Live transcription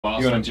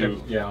You want to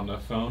do, yeah, on the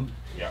phone?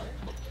 Yeah.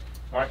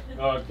 All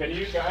right. Can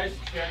you guys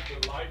check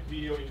the live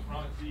video in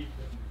front and see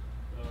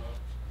if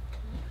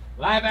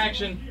live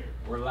action.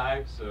 We're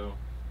live, so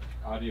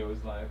audio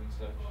is live and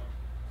stuff.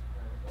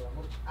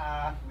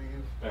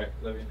 Leave. All right,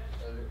 love you.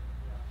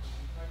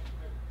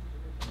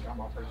 Got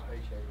my first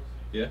paycheck.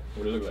 Yeah.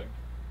 What does it look like?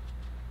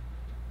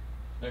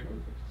 Okay.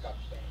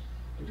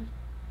 Did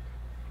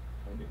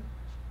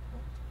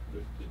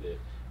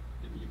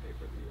you pay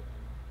for the?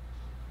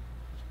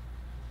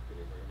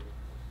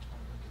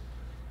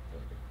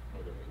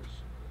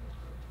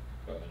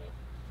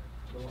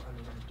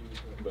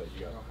 But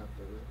you got.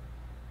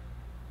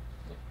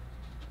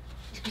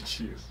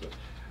 Jeez, so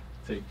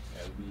take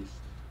at least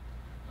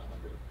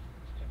 100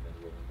 and then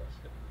we'll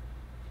invest it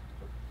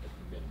at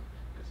the minimum.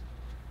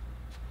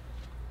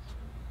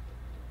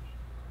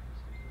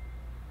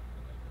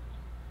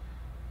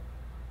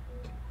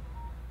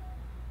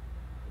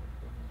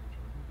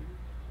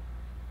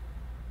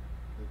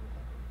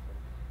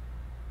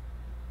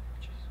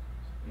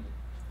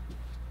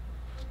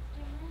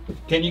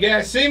 Can you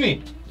guys see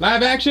me?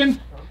 Live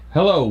action?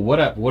 Hello, what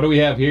up? What do we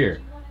have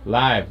here?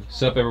 Live.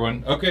 Sup,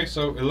 everyone? Okay,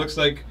 so it looks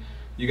like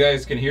you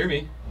guys can hear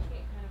me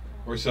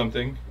or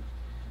something.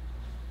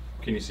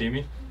 Can you see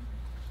me?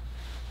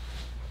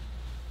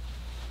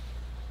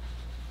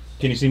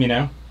 Can you see me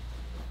now?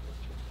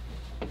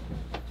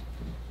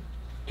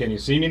 Can you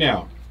see me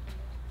now?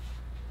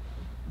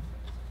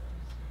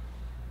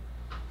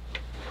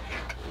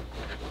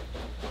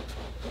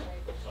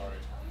 sorry.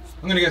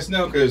 I'm gonna guess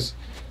no, because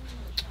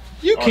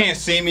you can't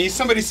see me.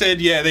 Somebody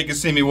said, yeah, they can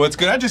see me. What's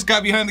good? I just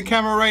got behind the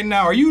camera right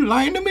now. Are you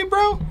lying to me,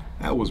 bro?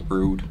 That was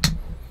rude.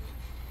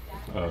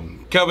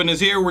 Kelvin is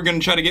here. We're going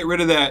to try to get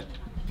rid of that.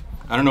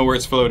 I don't know where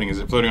it's floating. Is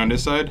it floating on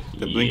this side?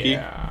 The blinky?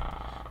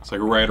 Yeah. It's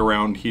like right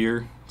around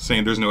here,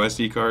 saying there's no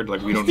SD card.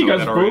 Like we don't know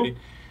that already.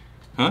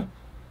 Huh?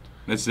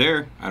 It's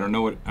there. I don't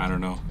know what. I don't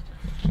know.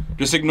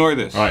 Just ignore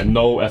this. All right,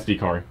 no SD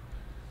card.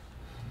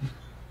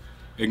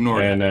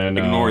 Ignore it. And then,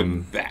 ignore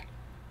that.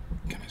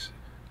 Guys,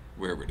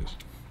 wherever it is.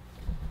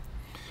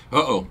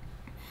 Uh-oh.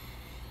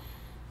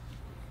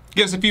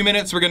 Give us a few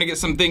minutes. We're going to get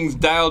some things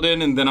dialed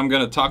in, and then I'm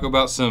going to talk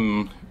about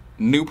some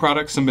new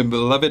products, some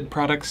beloved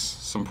products,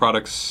 some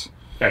products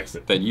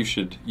that you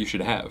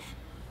should have.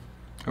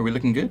 Are we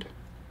looking good?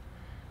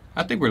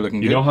 I think we're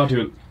looking good. You know how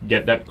to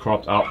get that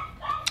cropped out?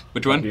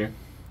 Which one?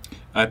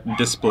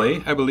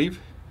 Display, I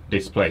believe.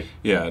 Display.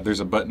 Yeah,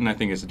 there's a button. I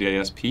think it's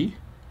DISP.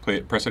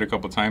 Press it a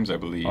couple times, I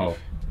believe. Oh.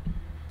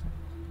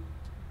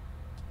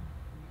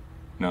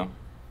 No?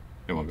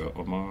 It won't go.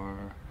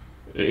 Omar.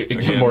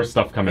 Again. More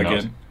stuff coming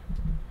out.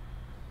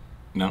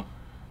 No?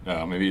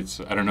 Maybe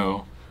it's, I don't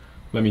know.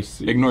 Let me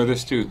see. Ignore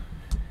this too.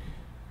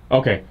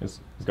 Okay, it's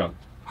gone.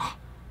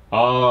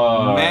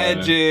 Oh.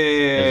 Magic!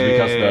 It's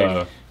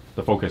because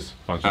the focus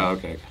function. Oh,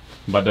 okay.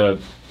 But the...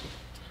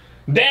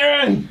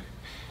 Darren!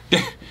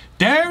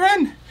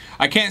 Darren!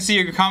 I can't see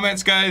your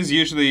comments, guys.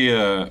 Usually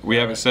we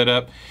have it set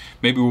up.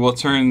 Maybe we'll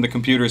turn the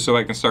computer so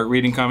I can start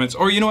reading comments.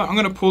 Or you know what? I'm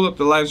going to pull up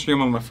the live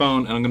stream on my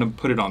phone and I'm going to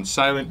put it on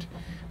silent.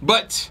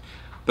 But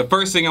the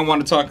first thing I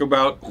want to talk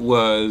about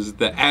was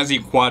the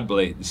Azzy quad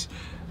blades.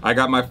 I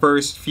got my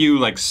first few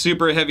like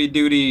super heavy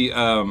duty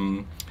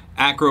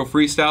acro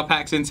freestyle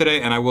packs in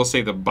today, and I will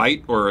say the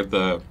bite or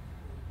the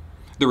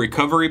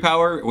recovery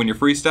power when you're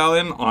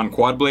freestyling on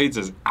quad blades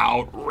is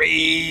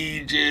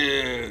outrageous.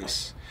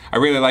 I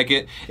really like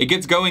it. It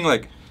gets going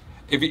like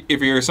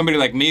if you're somebody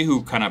like me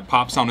who kind of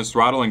pops on his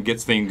throttle and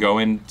gets things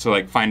going to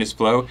like find his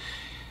flow,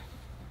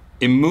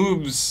 it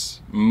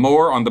moves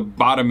more on the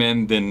bottom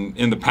end than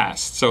in the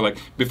past. So like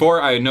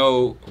before, I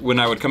know when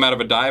I would come out of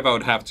a dive, I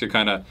would have to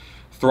kind of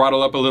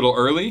throttle up a little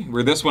early,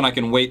 where this one I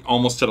can wait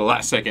almost to the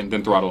last second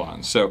then throttle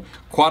on. So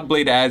quad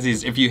blade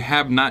Azzies, if you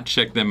have not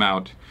checked them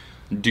out,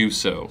 do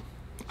so.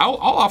 I'll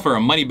offer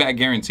a money back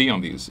guarantee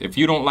on these. If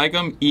you don't like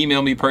them,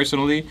 email me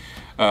personally.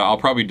 I'll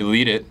probably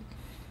delete it.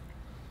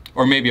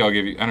 Or maybe I'll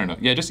give you, I don't know.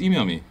 Yeah, just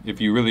email me if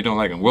you really don't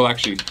like them. We'll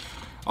actually,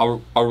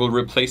 I'll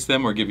replace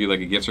them or give you like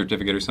a gift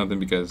certificate or something,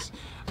 because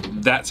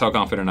that's how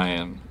confident I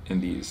am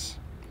in these.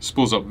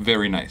 Spools up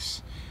very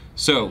nice.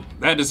 So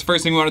that is the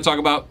first thing we want to talk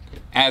about,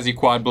 Azzy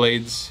quad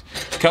blades.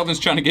 Kelvin's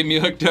trying to get me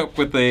hooked up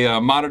with a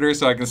monitor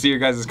so I can see your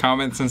guys'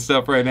 comments and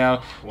stuff right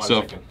now. One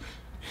second.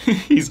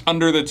 He's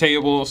under the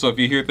table, so if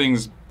you hear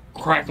things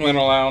crackling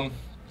around.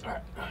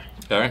 All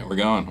right, we're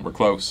going. We're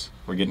close.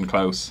 We're getting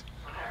close.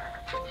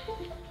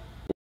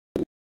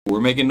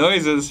 We're making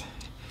noises.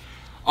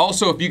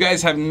 Also, if you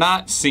guys have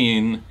not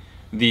seen,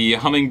 the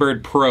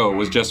Hummingbird Pro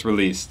was just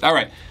released. All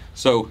right,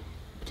 so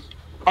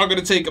I'm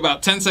gonna take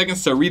about 10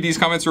 seconds to read these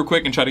comments real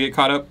quick and try to get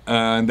caught up,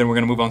 and then we're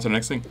gonna move on to the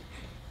next thing.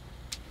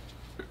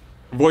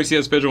 Voice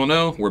yes, visual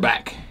no, we're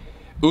back.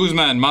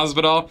 Uzman,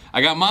 Masvidal,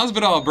 I got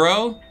Masvidal,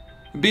 bro.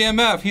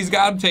 BMF, he's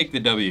gotta take the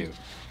W.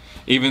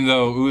 Even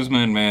though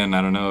Uzman, man,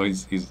 I don't know,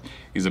 he's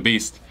a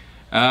beast.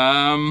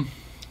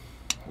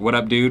 What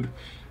up, dude?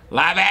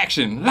 Live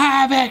action,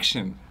 live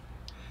action.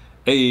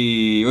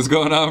 Hey, what's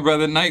going on,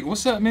 brother Knight?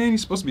 What's up, man? You're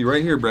supposed to be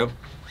right here, bro.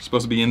 You're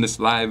supposed to be in this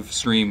live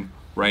stream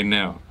right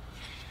now.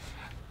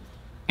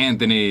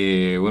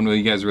 Anthony, when will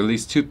you guys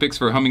release toothpicks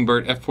for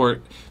Hummingbird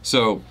F4?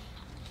 So,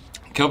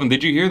 Kelvin,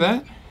 did you hear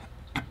that?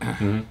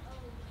 I'm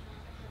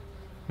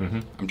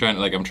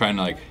trying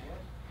to.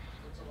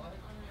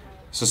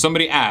 So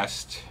somebody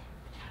asked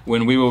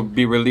when we will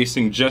be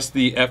releasing just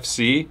the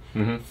FC,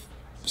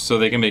 so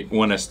they can make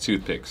 1S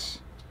toothpicks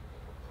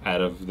out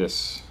of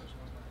this,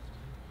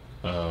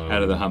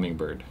 out of the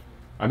Hummingbird.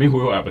 I mean,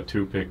 we will have a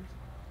toothpick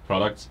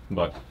product,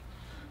 but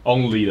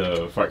only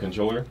the flight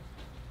controller.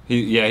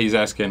 He's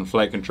asking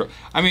flight control.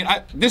 I mean,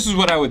 this is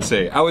what I would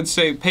say. I would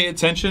say pay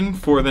attention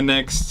for the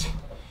next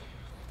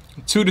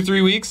 2 to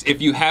 3 weeks.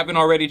 If you haven't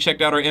already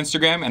checked out our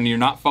Instagram and you're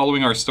not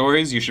following our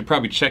stories, you should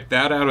probably check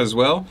that out as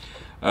well.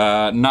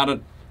 Not a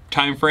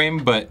time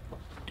frame, but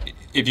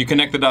if you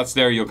connect the dots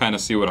there, you'll kind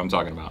of see what I'm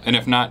talking about. And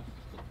if not,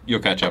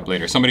 you'll catch up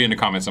later. Somebody in the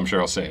comments, I'm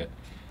sure, will say it.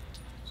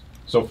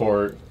 So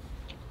for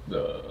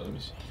the, let me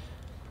see.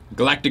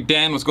 Galactic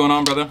Dan, what's going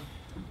on, brother?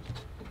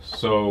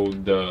 So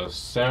the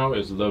sound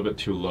is a little bit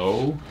too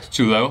low. It's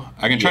too low?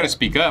 I can try to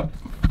speak up.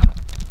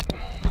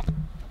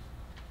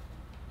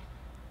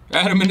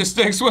 Adam in the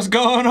Sticks, what's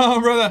going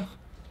on, brother?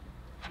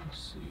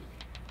 Let's see.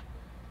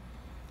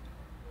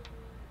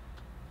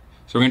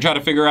 So we're gonna try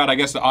to figure out, I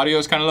guess the audio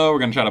is kind of low. We're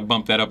gonna try to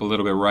bump that up a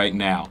little bit right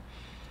now.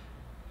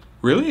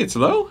 Really, it's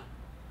low?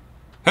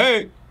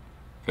 Hey!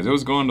 Because it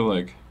was going to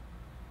like...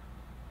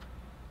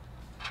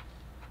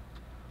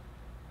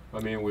 I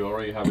mean, we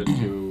already have it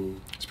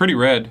to... It's pretty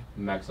red.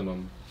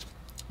 Maximum.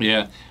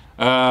 Yeah.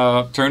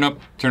 Turn up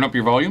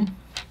your volume.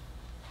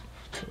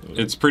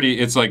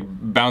 It's like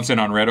bouncing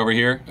on red over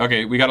here.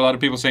 Okay, we got a lot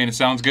of people saying it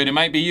sounds good. It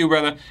might be you,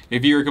 brother.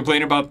 If you were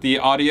complaining about the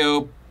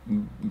audio,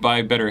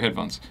 buy better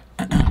headphones.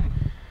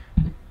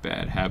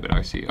 Bad habit,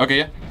 RC. Okay,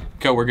 yeah.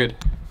 Okay, we're good.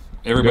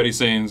 Everybody's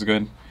saying it's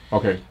good.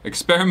 Okay.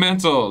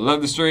 Experimental,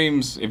 love the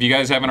streams. If you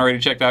guys haven't already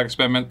checked out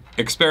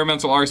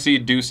Experimental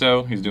RC, do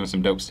so. He's doing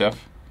some dope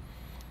stuff.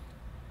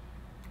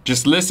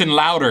 Just listen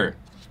louder.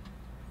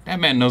 That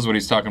man knows what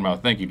he's talking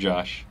about. Thank you,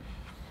 Josh.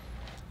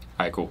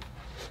 All right, cool.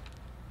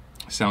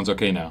 Sounds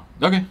okay now.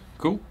 Okay,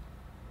 cool.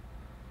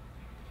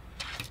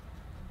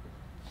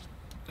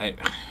 Can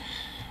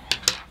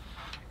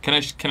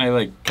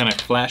I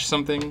flash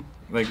something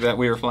like that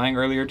we were flying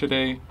earlier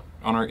today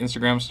on our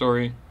Instagram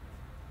story?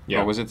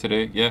 Yeah. Or was it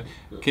today? Yeah.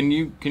 Can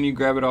you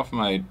grab it off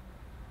my?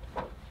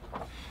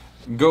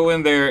 Go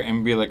in there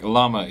and be like,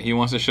 Llama, he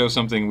wants to show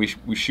something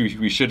we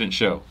shouldn't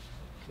show.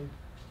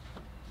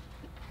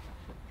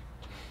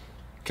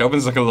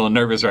 Kelvin's looking a little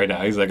nervous right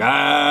now. He's like,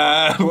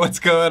 what's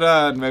going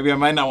on? Maybe I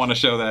might not want to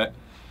show that.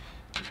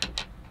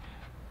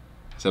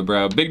 So,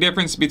 bro, big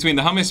difference between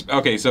the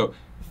Okay, so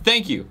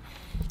thank you.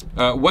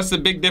 What's the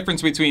big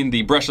difference between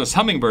the brushless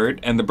Hummingbird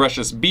and the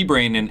brushless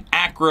BeeDrone in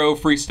Acro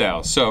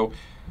Freestyle? So,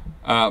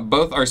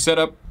 both are set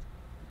up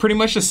pretty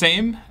much the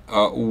same.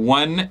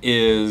 One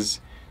is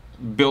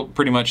built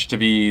pretty much to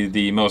be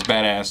the most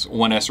badass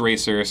 1S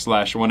racer /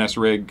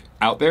 1S rig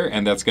out there,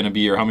 and that's going to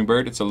be your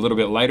Hummingbird. It's a little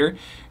bit lighter.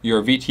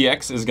 Your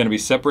VTX is going to be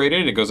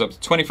separated. It goes up to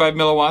 25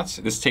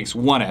 milliwatts. This takes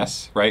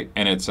 1S, right?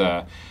 And it's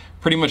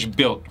pretty much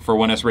built for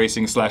 1S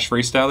racing /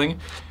 freestyling.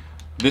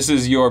 This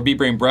is your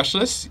BeeDrone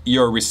brushless.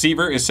 Your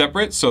receiver is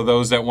separate, so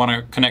those that want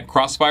to connect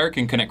Crossfire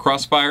can connect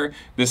Crossfire.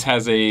 This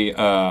has a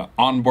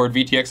onboard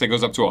VTX that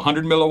goes up to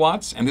 100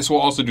 milliwatts, and this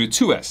will also do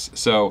 2S.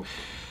 So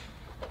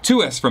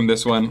 2S from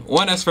this one,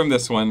 1S from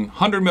this one,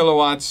 100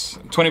 milliwatts,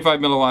 25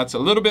 milliwatts, a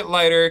little bit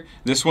lighter.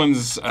 This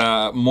one's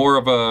more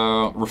of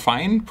a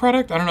refined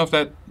product. I don't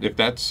know if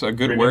that's a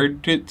good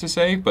word to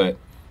say, but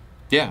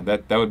yeah,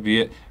 that would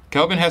be it.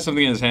 Kelvin has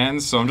something in his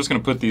hands, so I'm just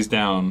gonna put these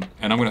down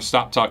and I'm gonna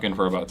stop talking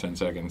for about 10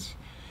 seconds.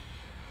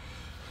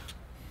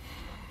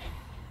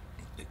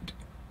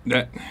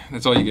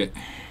 That's all you get.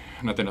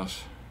 Nothing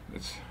else.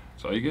 That's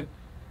all you get.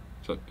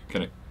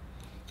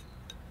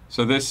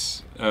 So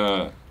this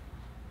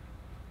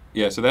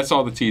yeah, so that's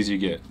all the teas you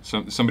get.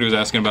 So somebody was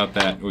asking about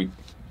that.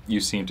 You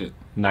seen it.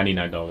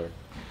 $99.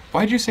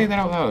 Why'd you say that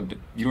out loud?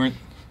 You weren't.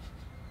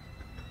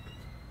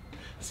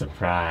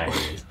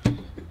 Surprise.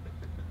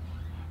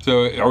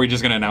 So are we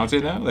just gonna announce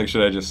it now? Like,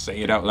 should I just say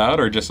it out loud,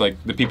 or just like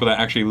the people that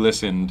actually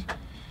listened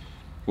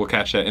will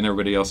catch that and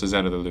everybody else is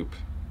out of the loop?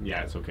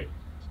 Yeah, it's okay.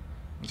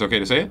 It's okay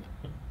to say it,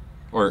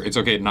 or it's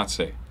okay not to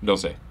say. Don't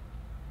say.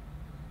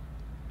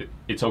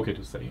 It's okay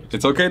to say.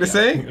 It's okay to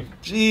say.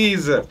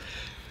 Jesus.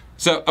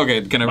 So,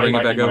 okay, can I bring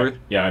it back over?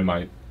 Yeah, I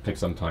might take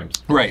some time.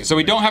 Right, so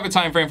we don't have a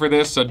time frame for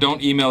this, so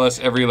don't email us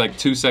every like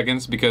 2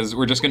 seconds because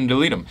we're just gonna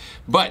delete them.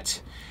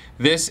 But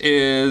this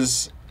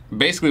is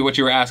basically what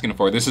you were asking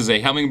for. This is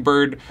a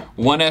Hummingbird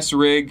 1S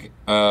rig,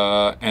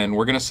 and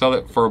we're gonna sell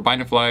it for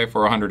Bind and Fly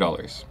for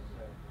 $100.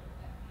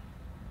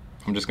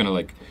 I'm just gonna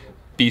like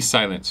be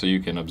silent so you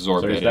can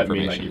absorb that information. So does that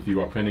mean like if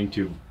you are planning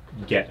to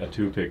get a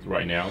toothpick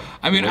right now?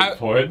 I mean,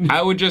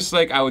 I would just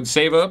like, I would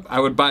save up. I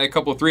would buy a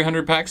couple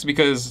 300 packs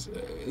because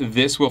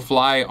this will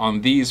fly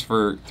on these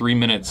for 3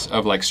 minutes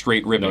of like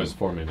straight ribbon. No, it's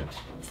 4 minutes.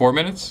 4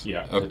 minutes?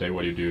 Yeah, okay. Today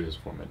what you do is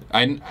 4 minutes.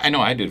 I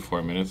know I did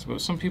 4 minutes, but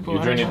some people...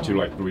 You drain it to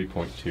like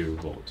 3.2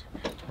 volt,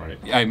 right?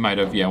 I might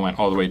have, yeah, went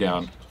all the way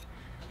down.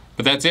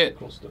 But that's it.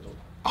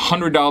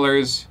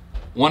 $100,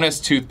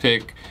 1S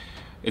toothpick.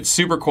 It's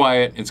super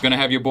quiet. It's gonna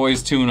have your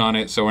boys' tune on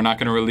it, so we're not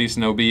gonna release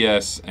no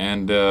BS,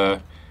 and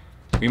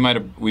we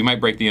might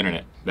break the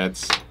internet.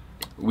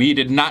 We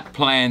did not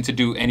plan to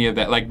do any of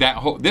that. Like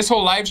this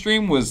whole live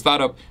stream was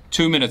thought up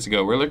 2 minutes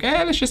ago. We're like,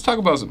 let's just talk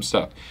about some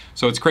stuff.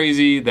 So it's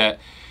crazy that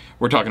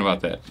we're talking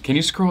about that. Can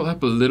you scroll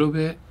up a little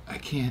bit? I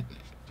can't.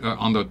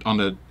 On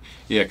the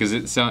yeah, because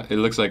it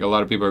looks like a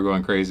lot of people are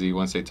going crazy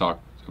once they talk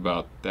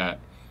about that.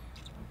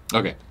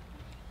 Okay.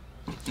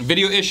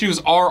 Video issues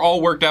are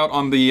all worked out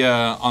on the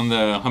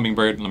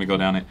Hummingbird. Let me go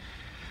down it.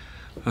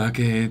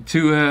 Okay,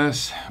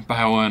 2S,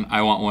 buy one,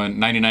 I want one,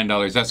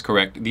 $99. That's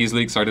correct. These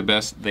leaks are the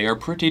best. They are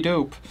pretty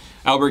dope.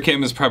 Albert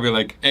Kim is probably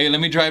like, hey,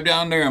 let me drive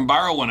down there and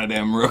borrow one of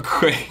them real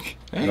quick.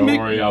 Hey, Don't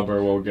worry,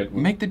 Albert.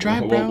 Make the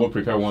drive, bro. We'll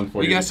prepare one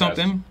for you. We got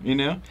something, you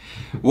know.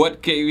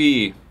 What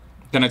KV?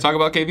 Can I talk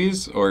about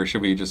KVs, or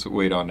should we just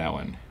wait on that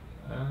one?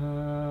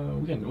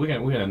 We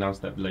can announce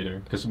that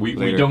later, because we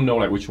don't know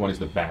like which one is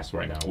the best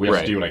right now. We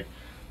are still like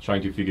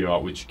trying to figure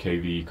out which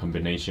KV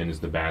combination is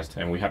the best,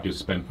 and we have to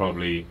spend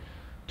probably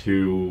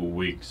 2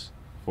 weeks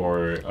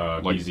for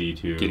easy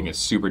to getting it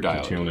super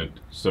dialed. To tune it.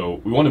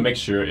 So we want to make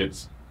sure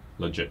it's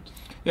legit.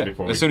 Yeah.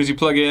 As soon as you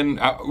plug in,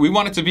 we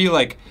want it to be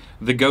like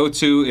the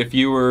go-to if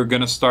you were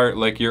gonna start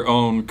like your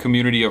own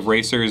community of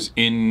racers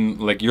in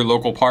like your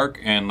local park,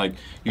 and like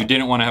you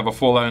didn't want to have a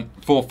full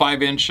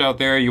 5-inch out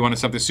there. You wanted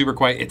something super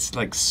quiet. It's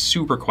like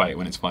super quiet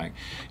when it's flying.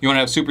 You want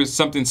to have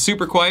something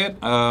super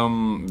quiet.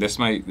 This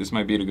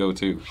might be the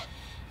go-to.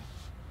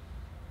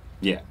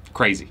 Yeah,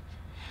 crazy.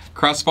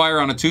 Crossfire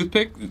on a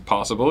toothpick,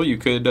 possible. You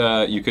could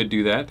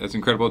do that. That's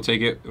incredible.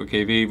 Take it.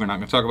 KV. We're not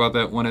gonna talk about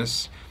that.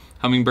 1S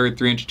Hummingbird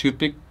 3-inch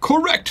toothpick.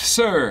 Correct,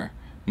 sir.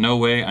 No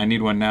way. I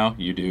need one now.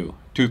 You do.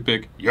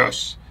 Toothpick.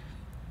 Yes.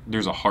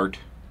 There's a heart.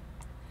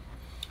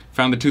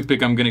 Found the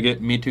toothpick I'm gonna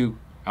get. Me too.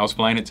 I was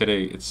flying it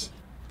today. It's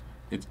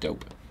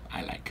dope.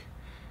 I like.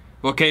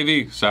 Well,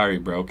 KV. Sorry,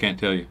 bro. Can't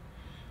tell you.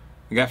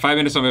 I got 5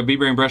 minutes on my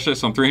B-Brain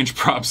brushless on 3-inch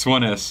props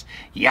 1S.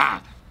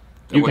 Yeah.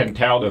 You can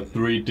tell the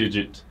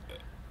 3-digit.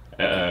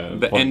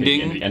 The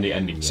ending. And the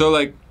ending. Yeah. So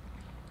like,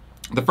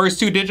 the first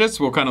 2 digits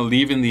will kind of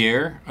leave in the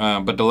air,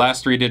 but the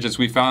last 3 digits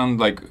we found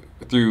like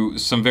through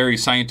some very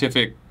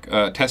scientific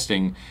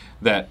testing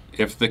that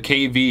if the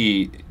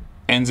KV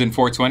ends in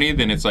 420,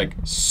 then it's like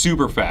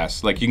super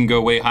fast. Like you can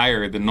go way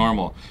higher than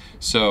normal.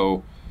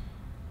 So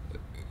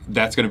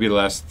that's going to be the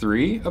last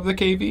 3 of the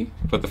KV,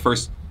 but the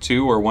first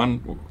 2 or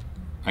 1,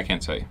 I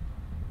can't tell you.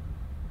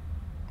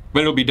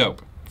 But it'll be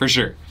dope for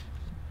sure.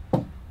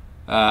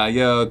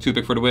 Yo,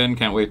 toothpick for the win.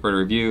 Can't wait for the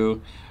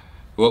review.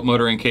 What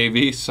motor and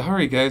KV?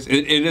 Sorry, guys.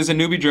 It is a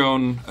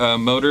NewBeeDrone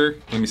motor.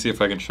 Let me see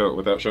if I can show it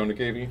without showing the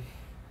KV.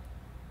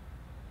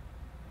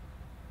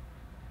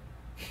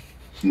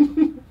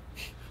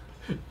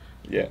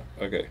 Yeah,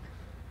 okay.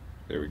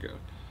 There we go.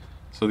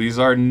 So these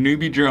are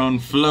NewBeeDrone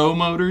flow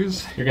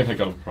motors. You can take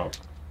out the prop.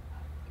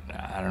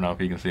 I don't know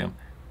if you can see them.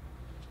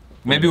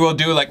 Maybe we'll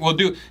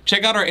do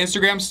check out our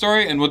Instagram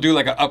story, and we'll do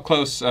like an up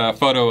close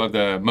photo of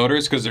the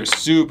motors, because they're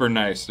super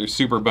nice. They're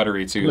super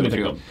buttery too.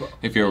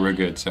 They feel real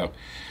good. So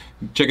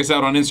check us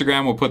out on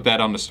Instagram. We'll put that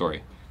on the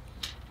story.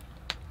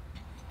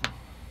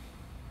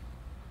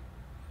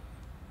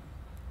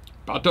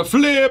 About to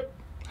flip.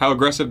 How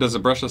aggressive does a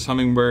brushless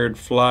Hummingbird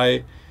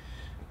fly?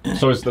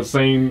 So it's the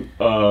same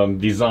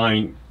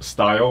design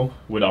style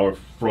with our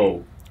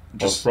Flow.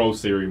 Just Flow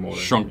series motor.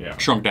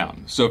 Shrunk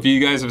down. So if you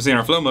guys have seen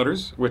our Flow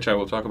motors, which I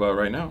will talk about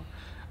right now,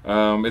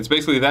 it's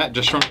basically that,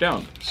 just shrunk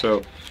down.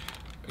 So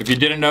if you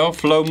didn't know,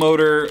 Flow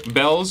motor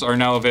bells are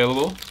now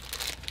available.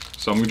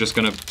 So I'm just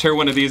gonna tear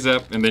one of these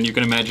up, and then you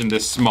can imagine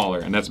this smaller,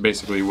 and that's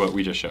basically what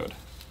we just showed.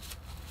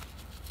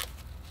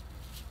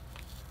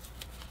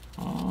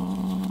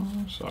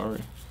 Oh,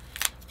 sorry.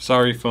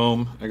 Sorry,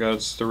 foam. I got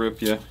to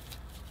rip you.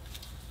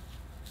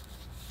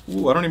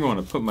 Ooh, I don't even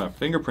want to put my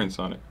fingerprints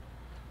on it.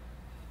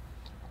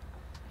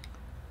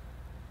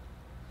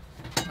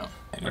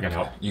 I can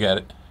help. You got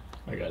it.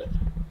 I got it.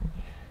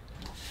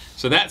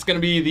 So that's going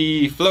to be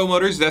the Flow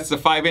motors. That's the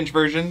 5-inch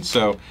version.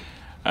 So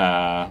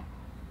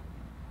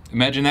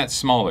imagine that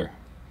smaller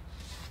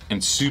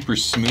and super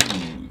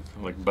smooth,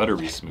 like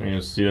buttery smooth. And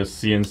you see the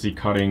CNC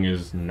cutting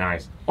is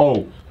nice.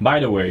 Oh,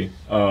 by the way,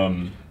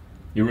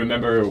 you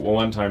remember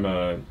one time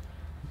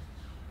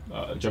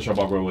Joshua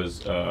Bogwell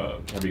was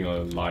having a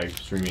live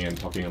streaming and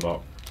talking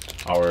about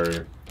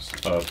our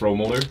Flow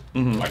motor,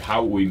 like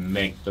how we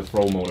make the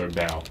Flow motor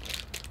bell.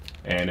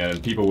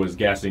 And people was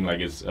guessing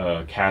like it's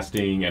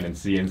casting and then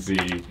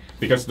CNC,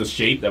 because the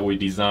shape that we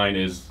design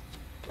is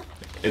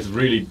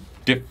really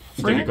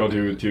difficult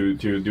to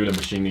do the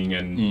machining,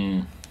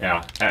 and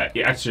yeah,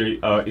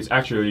 it's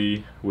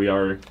actually we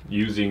are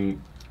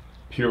using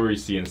pure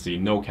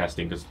CNC, no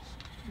casting, because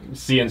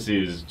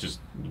CNC is just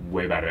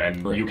way better,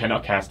 and you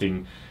cannot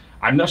casting.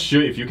 I'm not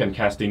sure if you can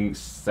casting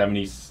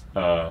 70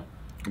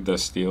 the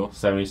steel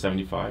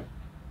 75.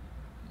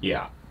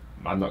 Yeah,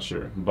 I'm not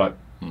sure, but.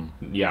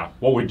 Yeah,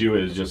 what we do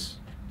is just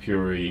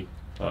purely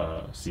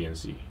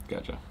CNC.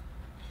 Gotcha.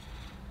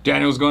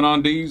 Daniel's going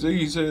on DZ.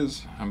 He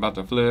says, I'm about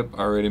to flip.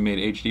 Already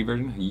made HD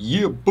version.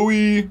 Yeah,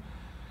 boy.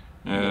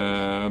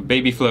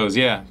 Baby flows.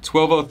 Yeah,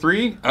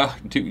 1203.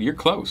 Dude, you're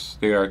close.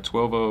 They are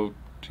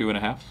 1202 and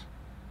a half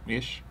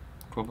ish.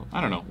 12.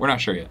 I don't know. We're not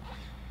sure yet.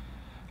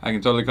 I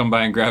can totally come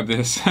by and grab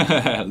this.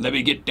 Let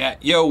me get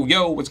that.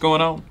 Yo, what's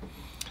going on?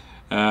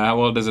 How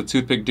well does a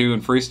toothpick do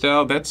in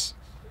freestyle? That's.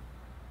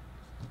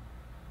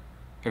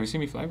 Have you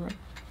seen me fly, bro?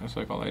 That's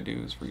like all I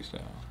do is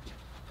freestyle.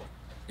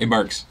 It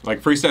marks.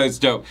 Like freestyle is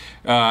dope.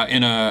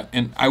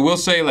 And I will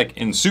say, like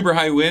in super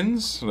high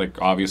winds,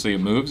 like obviously it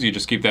moves. You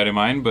just keep that in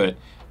mind, but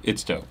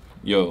it's dope.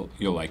 You'll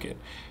like it.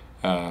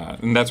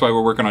 And that's why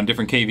we're working on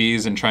different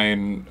KVs and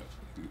trying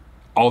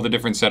all the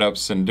different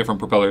setups and different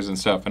propellers and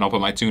stuff. And I'll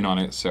put my tune on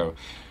it, so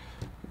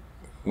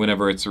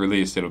whenever it's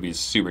released, it'll be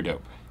super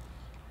dope.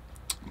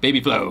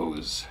 Baby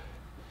flows.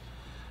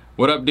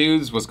 What up,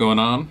 dudes? What's going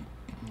on?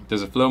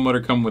 Does a flow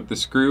motor come with the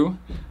screw?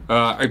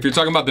 If you're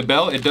talking about the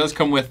bell, it does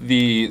come with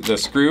the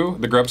screw,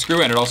 the grub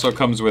screw, and it also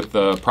comes with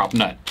the prop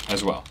nut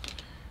as well.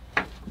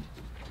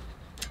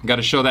 Got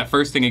to show that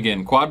first thing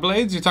again. Quad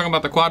blades? You're talking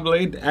about the quad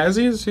blade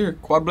Azzies? Here,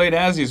 quad blade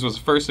Azzies was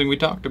the first thing we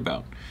talked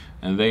about,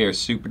 and they are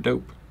super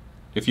dope.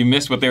 If you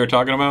missed what they were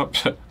talking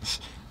about, I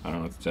don't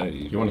know what to tell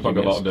you. You want to talk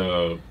about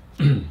the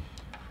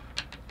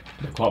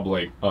quad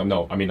blade?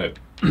 No, I mean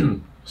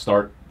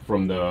start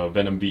from the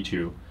Venom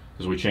V2,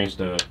 because we changed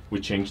the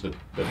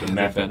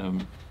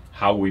method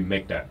how we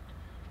make that,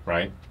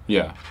 right?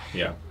 Yeah.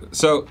 Yeah.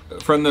 So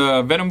from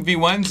the Venom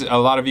V1s, a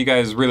lot of you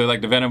guys really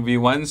like the Venom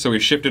V1s, so we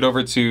shifted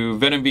over to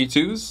Venom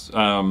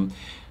V2s.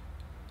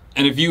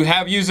 And if you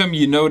have used them,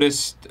 you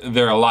notice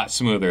they're a lot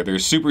smoother. They're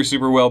super,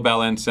 super well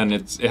balanced, and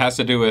it has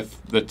to do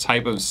with the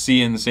type of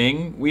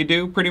CNCing we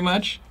do, pretty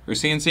much. Or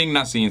CNCing,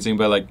 not CNCing,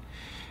 but like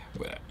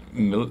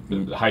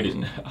high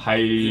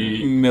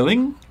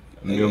milling.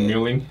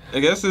 Milling. I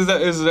guess is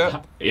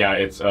that? Yeah,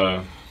 it's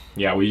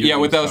we use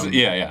with those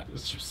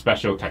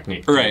special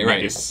technique.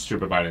 Right. It's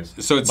super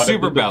balanced. So it's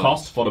super balanced. The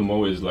cost for the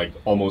mold is like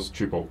almost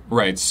triple.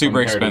 Right,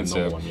 super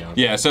expensive. One,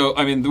 yeah. So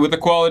I mean, with the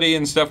quality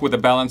and stuff, with the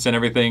balance and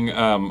everything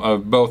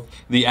of both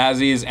the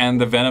Azzies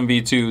and the Venom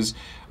V2s,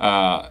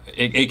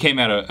 it came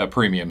at a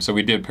premium. So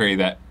we did pay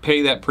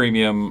that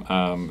premium,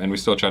 and we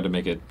still tried to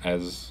make it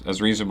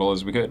as reasonable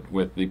as we could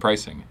with the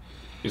pricing.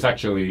 It's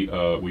actually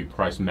we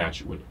price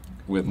match with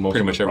most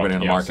pretty much everybody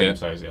on the market.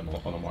 Same size on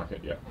the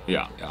market.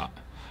 Yeah.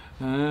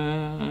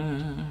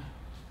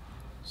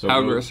 So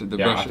how aggressive the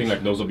brushes? I think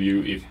like those of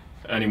you, if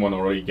anyone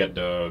already get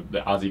the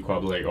Azzi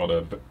quad blade or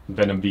the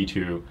Venom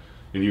V2,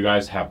 if you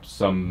guys have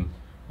some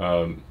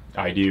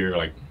idea,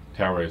 like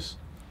tell us,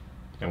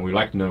 and we'd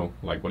like to know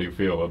like what do you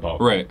feel about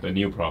the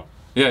new prop.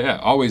 Yeah.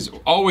 Always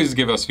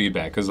give us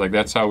feedback, because like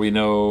that's how we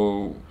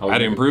know how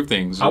to improve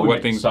things. How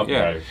what things?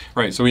 Better.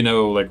 Right. So we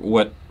know like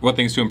what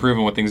things to improve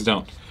and what things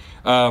don't.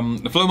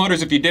 The flow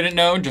motors, if you didn't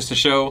know, just to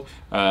show,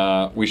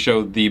 we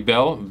showed the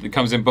bell. It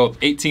comes in both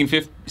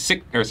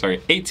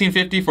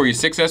 1850 for your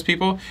 6S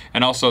people,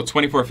 and also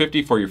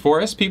 2450 for your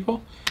 4S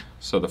people.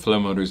 So the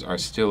flow motors are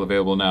still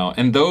available now,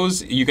 and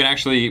those you can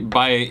actually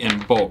buy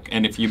in bulk.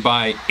 And if you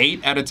buy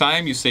 8 at a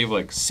time, you save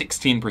like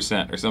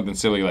 16% or something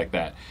silly like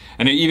that.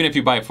 And even if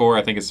you buy 4,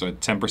 I think it's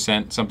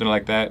 10%, something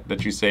like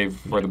that you save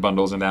for the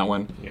bundles in that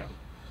one. Yeah.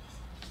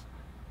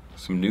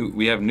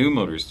 We have new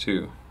motors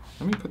too.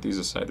 Let me put these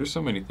aside. There's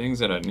so many things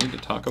that I need to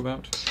talk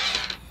about.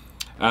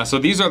 So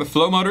these are the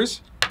flow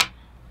motors.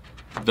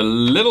 The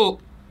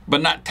little,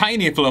 but not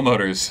tiny flow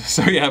motors.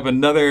 So you have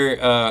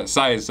another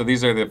size. So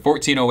these are the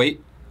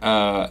 1408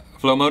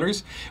 flow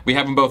motors. We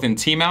have them both in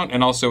T-mount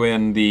and also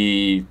in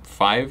the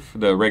 5,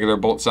 the regular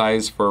bolt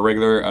size for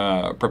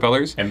regular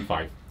propellers.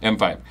 M5.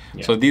 M5.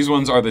 Yeah. So these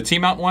ones are the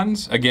T-mount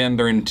ones. Again,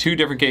 they're in 2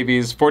 different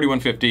KVs,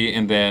 4150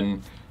 and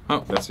then,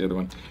 oh, that's the other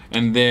one.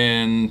 And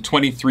then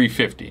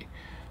 2350.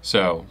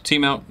 So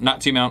T-mount,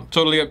 not T-mount,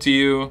 totally up to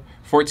you.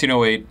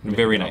 1408,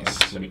 very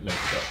nice. Let me go.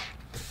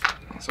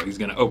 So he's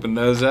gonna open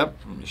those up.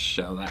 Let me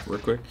show that real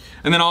quick.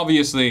 And then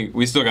obviously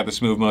we still got the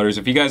smooth motors.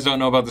 If you guys don't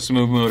know about the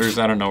smooth motors,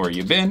 I don't know where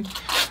you've been.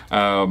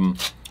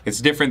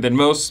 It's different than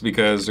most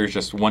because there's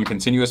just one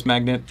continuous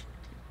magnet.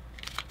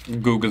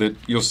 Google it,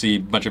 you'll see a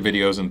bunch of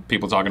videos and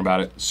people talking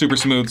about it. Super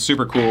smooth,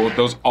 super cool.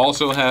 Those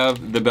also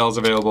have the bells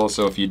available,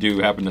 so if you do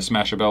happen to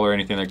smash a bell or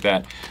anything like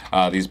that,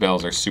 these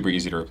bells are super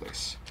easy to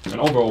replace. And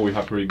overall, we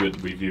have pretty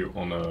good review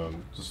on the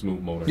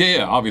smooth motor.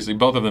 Yeah, obviously,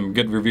 both of them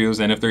good reviews,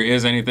 and if there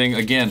is anything,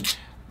 again,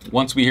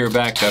 once we hear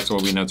back, that's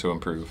what we know to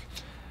improve.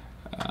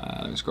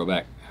 Let me scroll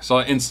back. So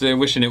instead of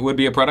wishing it would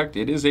be a product,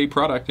 it is a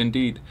product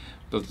indeed.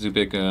 Built too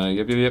big,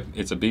 yep,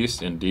 it's a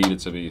beast, indeed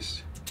it's a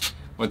beast.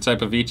 What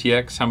type of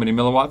VTX, how many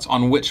milliwatts,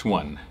 on which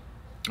one?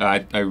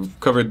 I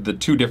covered the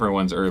 2 different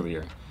ones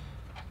earlier.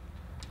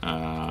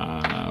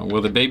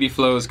 Will the baby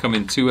flows come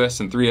in 2S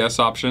and 3S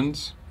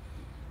options?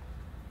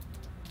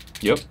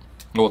 Yep.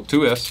 Well,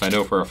 2S, I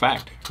know for a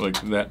fact.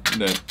 Like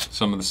that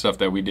some of the stuff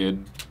that we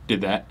did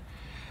that.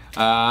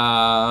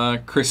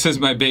 Chris is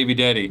my baby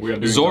daddy.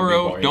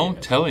 Zorro, don't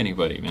tell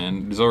anybody,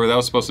 man. Zorro, that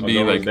was supposed to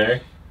be like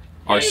there.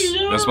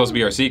 that's supposed to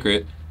be our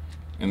secret.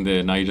 and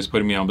then now you're just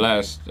putting me on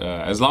blast.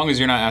 As long as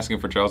you're not asking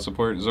for child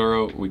support,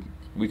 Zorro,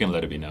 we can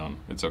let it be known.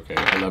 It's okay.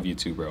 I love you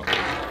too, bro.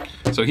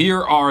 So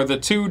here are the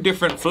two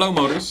different flow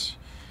motors.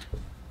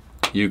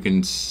 You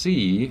can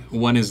see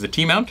one is the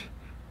T-mount,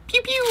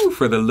 pew pew,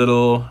 for the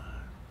little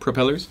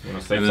propellers,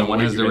 and then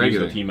one has the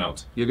regular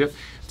T-mount. Yep.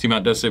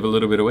 T-mount does save a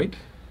little bit of weight,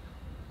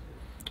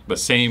 but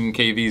same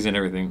KVs and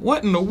everything.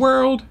 What in the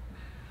world?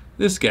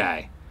 This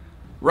guy,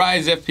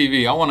 Rise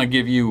FPV. I want to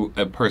give you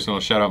a personal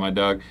shout out, my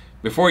dog.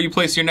 Before you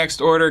place your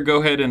next order,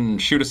 go ahead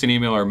and shoot us an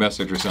email or a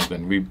message or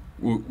something.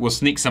 We'll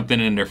sneak something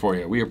in there for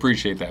you. We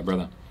appreciate that,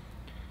 brother.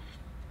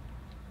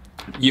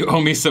 You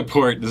owe me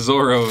support.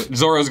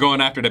 Zorro's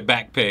going after the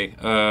back pay.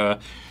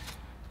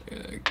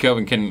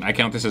 Kelvin, can I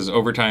count this as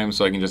overtime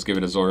so I can just give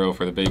it to Zorro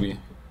for the baby?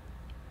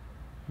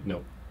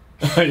 No.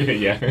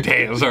 Yeah.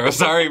 Damn, Zorro.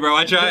 Sorry, bro.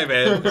 I tried,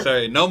 man.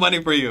 Sorry. No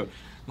money for you.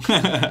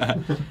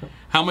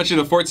 How much do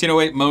the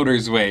 1408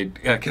 motors weigh?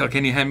 Kel,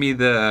 can you hand me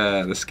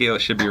the scale? It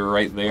should be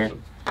right there.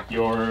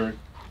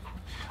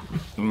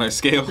 My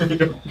scale?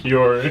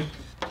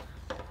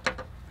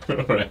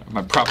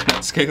 My prop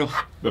nut scale.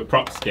 The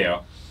prop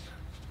scale.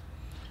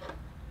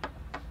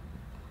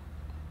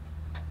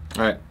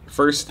 Alright,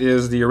 first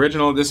is the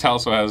original. This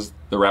also has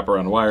the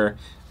wraparound wire.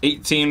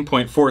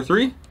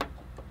 18.43.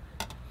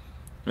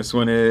 This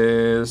one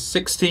is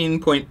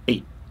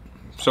 16.8.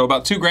 So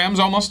about 2 grams,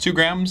 almost 2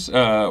 grams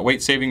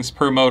weight savings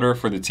per motor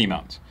for the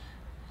T-mount.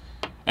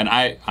 And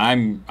I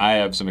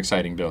have some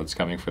exciting builds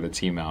coming for the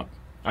T-mount.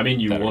 I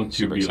mean, you want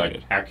to be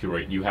like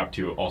accurate. You have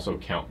to also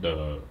count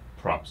the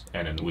props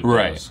and then with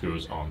the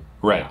screws on.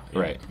 Right, yeah,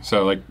 right.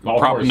 So like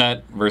prop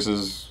nut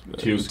versus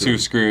two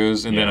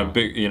screws and then a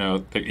big, you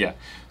know, yeah.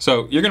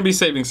 So you're gonna be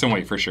saving some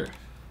weight for sure.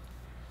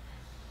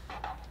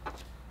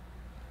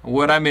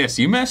 What I missed?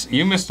 You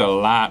missed a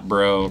lot,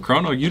 bro.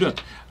 Chrono,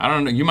 I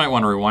don't know. You might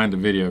want to rewind the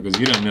video because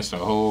you done missed a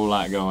whole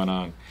lot going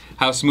on.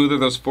 How smooth are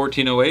those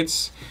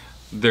 1408s?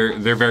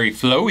 They're very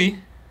flowy.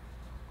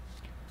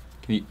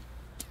 You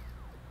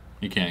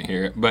can't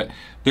hear it, but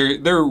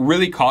they're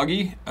really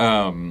coggy,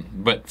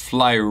 but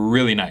fly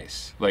really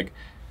nice. Like,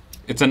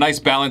 it's a nice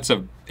balance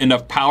of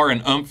enough power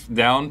and oomph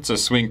down to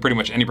swing pretty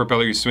much any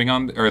propeller you swing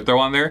on or throw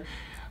on there.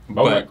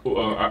 But like,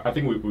 I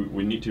think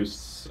we need to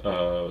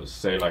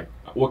say like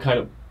what kind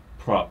of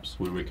props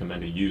we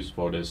recommend to use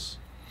for this.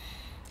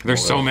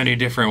 There's so many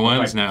different ones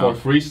like now.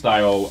 For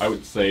freestyle, I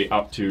would say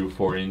up to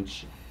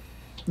 4-inch.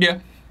 Yeah.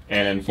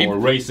 And for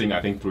racing,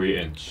 I think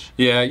 3-inch.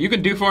 Yeah, you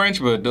can do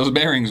 4-inch, but those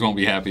bearings won't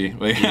be happy.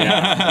 Like,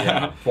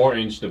 yeah,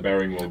 4-inch the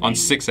bearing will be on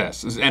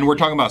 6S, and we're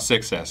talking about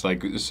 6S.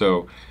 Like,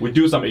 so we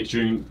do some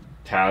extreme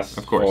tasks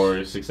of course for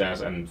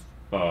 6S and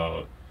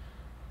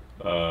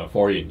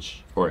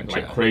 4-inch. 4-inch,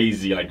 like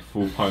crazy, like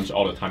full punch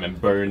all the time and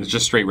burn. It's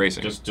just straight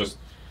racing. Just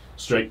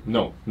straight.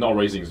 No, not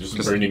racing. It's just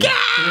burning.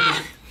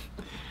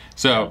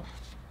 So.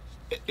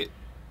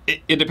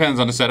 It depends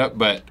on the setup,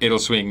 but it'll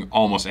swing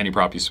almost any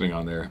prop you swing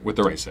on there with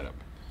the right setup.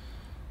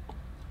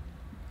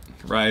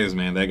 Rise,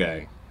 man, that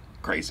guy,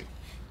 crazy.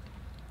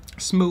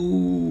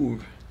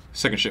 Smooth.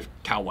 Second shift,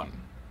 Cow 1.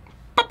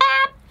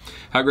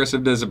 How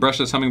aggressive does a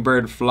brushless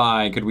hummingbird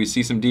fly? Could we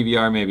see some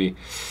DVR maybe?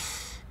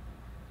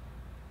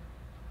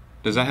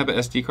 Does that have an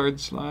SD card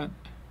slot?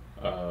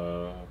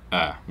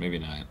 Maybe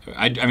not.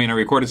 I mean, I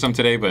recorded some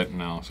today, but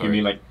no, sorry. You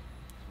mean like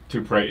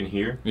to put it in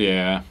here?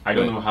 Yeah. I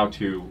don't know how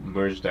to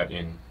merge that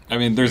in. I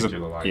mean, there's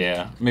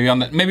maybe on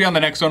the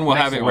next one we'll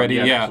have it ready.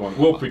 Yeah,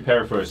 we'll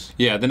prepare first.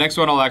 Yeah, the next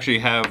one I'll actually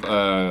have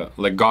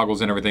like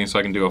goggles and everything, so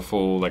I can do a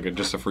full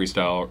just a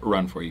freestyle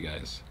run for you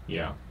guys.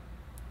 Yeah,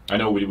 I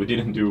know we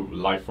didn't do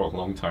live for a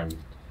long time.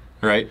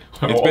 Right?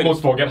 I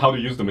almost forget how to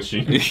use the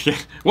machine.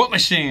 What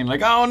machine?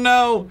 Like, oh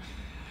no!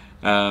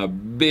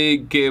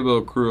 Big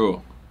cable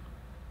crew.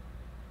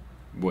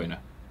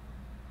 Buena.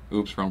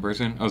 Oops, wrong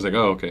person. I was like,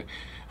 oh okay.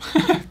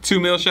 2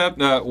 mil shaft,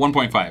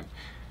 1.5.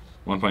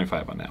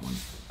 1.5 on that one.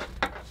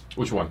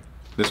 Which one?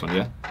 This one,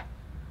 yeah.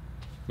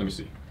 Let me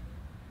see.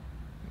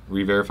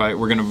 Re-verify.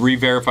 We're gonna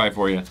re-verify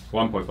for you.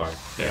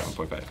 1.5. Yeah,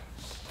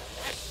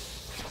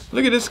 1.5.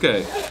 Look at this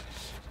guy.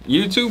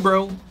 You too,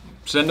 bro.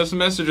 Send us a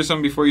message or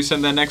something before you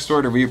send that next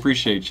order. We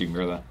appreciate you,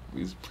 brother.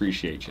 We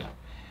appreciate you.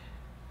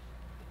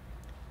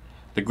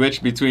 The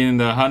glitch between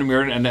the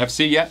Hummingbird and the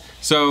FC, yeah.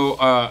 So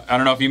I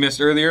don't know if you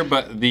missed earlier,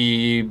 but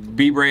the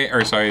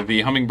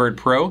the Hummingbird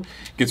Pro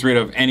gets rid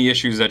of any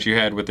issues that you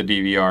had with the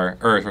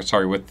DVR, or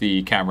sorry, with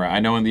the camera. I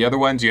know in the other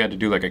ones you had to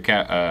do like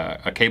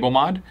a cable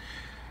mod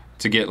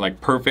to get like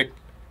perfect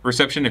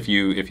reception if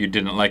you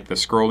didn't like the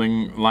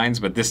scrolling lines,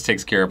 but this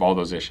takes care of all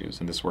those issues,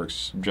 and this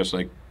works just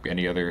like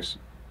any other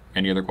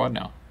quad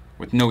now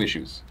with no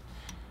issues.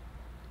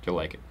 You'll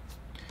like it.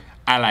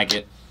 I like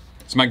it.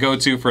 It's my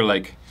go-to for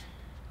like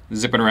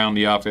zipping around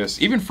the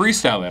office, even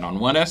freestyling on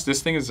 1S.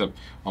 This thing is a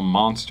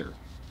monster,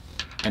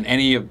 and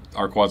any of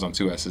our quads on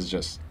 2S is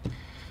just,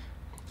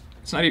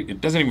 it's not even,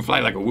 it doesn't even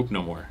fly like a whoop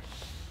no more.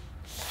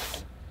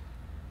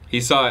 He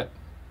saw it.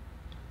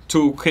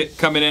 Toolkit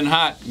coming in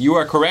hot. You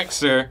are correct,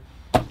 sir.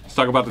 Let's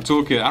talk about the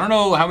toolkit. I don't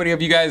know how many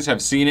of you guys have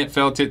seen it,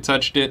 felt it,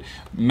 touched it,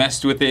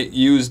 messed with it,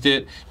 used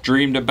it,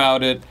 dreamed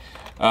about it.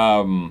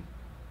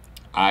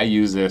 I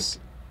use this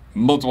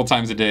multiple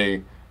times a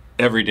day,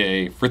 every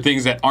day, for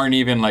things that aren't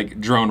even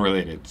like drone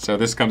related. So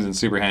this comes in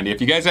super handy.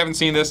 If you guys haven't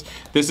seen this,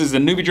 this is the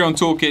NewBeeDrone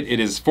toolkit. It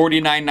is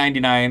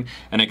 $49.99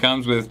 and it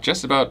comes with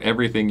just about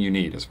everything you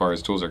need as far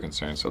as tools are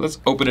concerned. So let's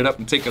open it up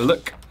and take a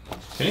look.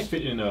 Can it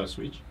fit in a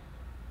Switch?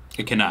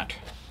 It cannot.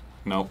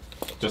 Nope.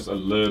 Just a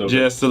little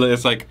Just a little.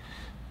 It's like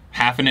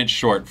half an inch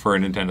short for a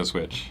Nintendo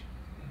Switch.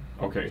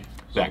 Okay.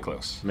 That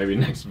close. Maybe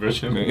next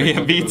version.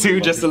 Yeah,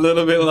 V2 just a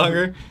little bit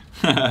longer.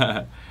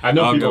 I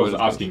know people was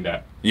asking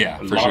that. Yeah, a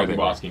for lot sure of they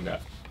people were. asking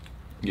that.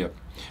 Yep.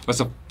 What's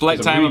the flight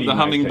It's a time really of the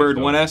nice Hummingbird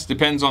text, 1S?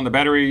 Depends on the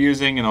battery you're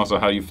using and also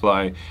how you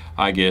fly.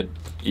 I get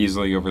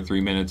easily over 3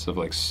 minutes of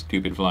like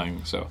stupid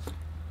flying, so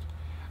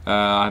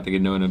I have to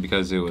get known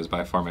because it was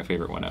by far my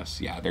favorite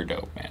 1S. Yeah, they're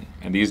dope, man.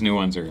 And these new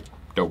ones are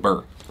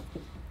doper.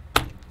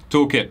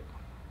 Toolkit.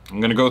 I'm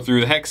gonna go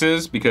through the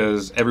hexes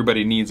because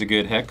everybody needs a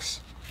good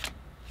hex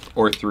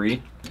or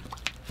 3.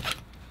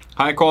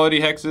 High quality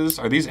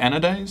hexes. Are these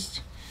anodized?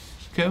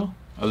 Kill?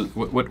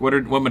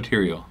 What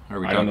material are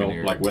we I talking don't know.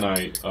 here? Like when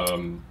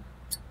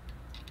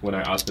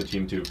I ask the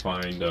team to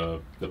find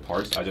the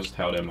parts, I just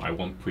tell them I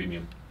want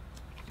premium.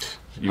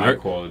 High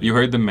quality. You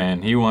heard the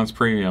man. He wants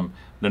premium.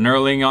 The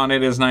knurling on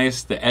it is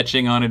nice. The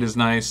etching on it is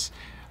nice.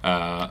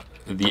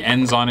 The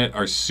ends on it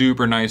are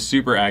super nice,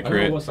 super I don't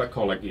accurate. know what's that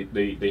called. Like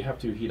they have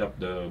to heat up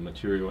the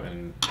material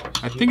and.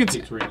 I think it's.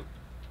 heat treat.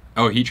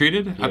 Oh, heat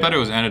treated? Yeah. I thought it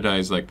was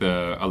anodized like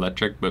the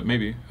electric, but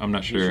maybe I'm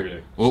not Heat sure.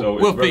 treated. We'll, So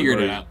we'll it's very, figure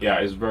very, it out. Yeah,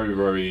 it's very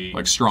very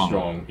Like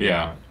strong.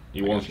 Yeah,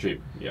 it I won't got you.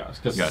 strip. Yeah,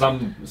 because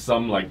Got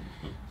some like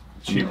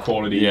cheap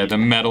quality. Yeah, the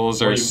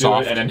metals when are you do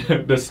soft. it, and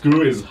then the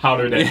screw is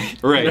harder than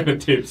Right. than the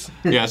tips.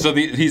 Yeah, so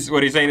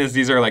what he's saying is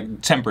these are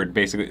like tempered,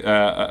 basically,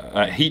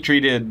 heat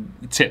treated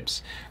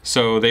tips,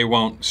 so they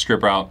won't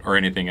strip out or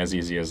anything as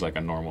easy as like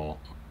a normal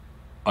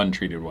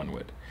untreated one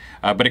would.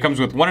 But it comes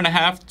with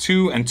 1.5,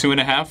 2, and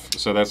 2.5,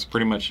 so that's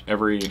pretty much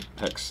every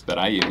hex that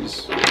I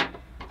use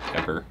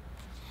ever.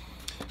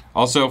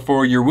 Also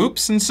for your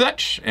whoops and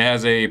such, it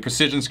has a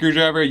precision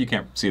screwdriver. You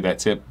can't see that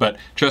tip, but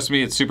trust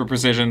me, it's super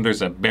precision.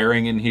 There's a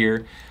bearing in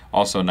here.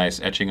 Also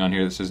nice etching on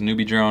here that says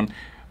NewBeeDrone.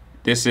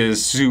 This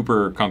is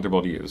super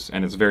comfortable to use,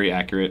 and it's very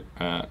accurate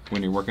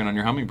when you're working on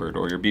your Hummingbird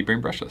or your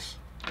BeeDrone brushless.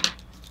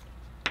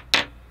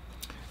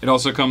 It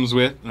also comes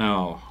with,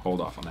 oh,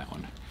 hold off on that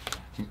one.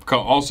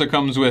 Also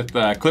comes with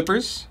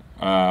clippers,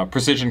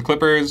 precision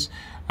clippers,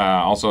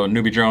 also a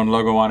NewBeeDrone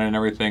logo on it and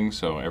everything,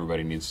 so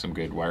everybody needs some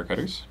good wire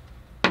cutters.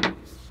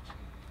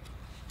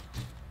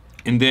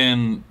 And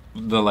then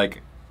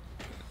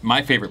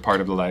my favorite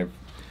part of the live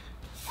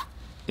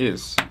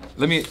is,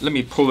 let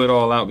me pull it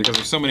all out because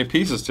there's so many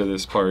pieces to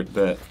this part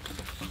that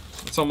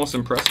it's almost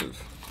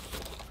impressive.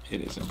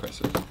 It is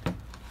impressive.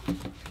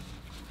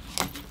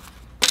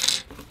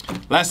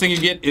 Last thing you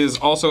get is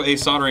also a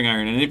soldering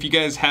iron, and if you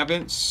guys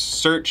haven't,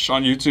 search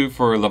on YouTube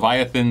for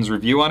Leviathan's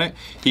review on it.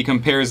 He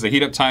compares the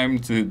heat up time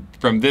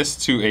from this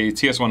to a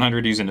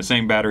TS100 using the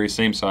same battery,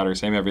 same solder,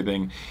 same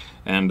everything.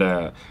 And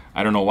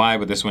I don't know why,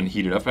 but this one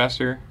heated up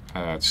faster.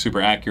 It's super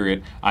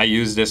accurate. I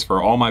use this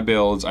for all my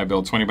builds. I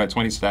build 20 by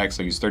 20 stacks.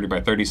 I use 30 by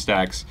 30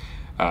 stacks.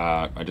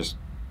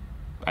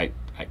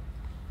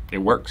 It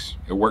works.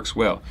 It works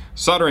well.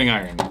 Soldering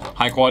iron,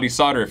 high quality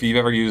solder. If you've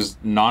ever used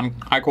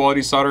non-high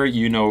quality solder,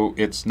 you know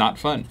it's not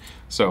fun.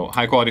 So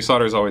high quality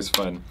solder is always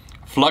fun.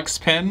 Flux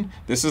pen,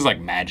 this is like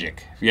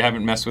magic. If you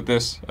haven't messed with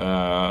this,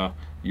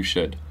 you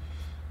should.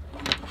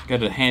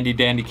 Got a handy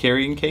dandy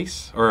carrying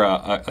case or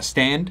a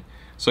stand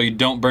so you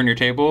don't burn your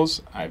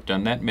tables. I've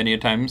done that many a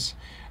times.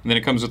 And then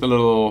it comes with a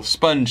little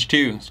sponge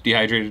too. It's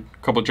dehydrated,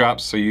 a couple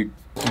drops so you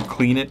can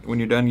clean it when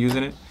you're done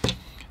using it.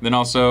 Then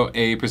also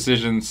a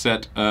precision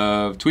set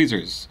of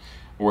tweezers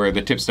where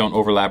the tips don't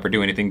overlap or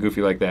do anything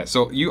goofy like that.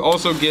 So you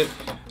also get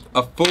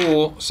a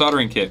full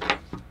soldering kit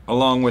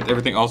along with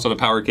everything, also the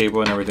power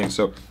cable and everything.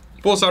 So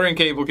full soldering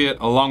cable kit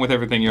along with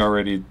everything you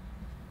already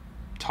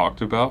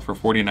talked about for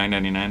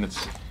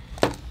 $49.99.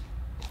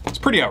 It's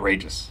pretty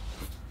outrageous,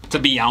 to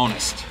be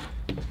honest.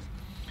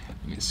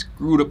 Let me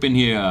screw it up in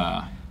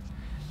here.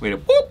 Wait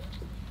up, whoop.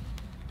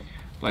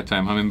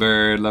 Lifetime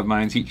Hummingbird, love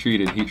mines, heat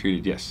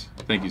treated, yes.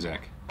 Thank you,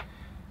 Zach.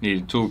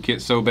 Need a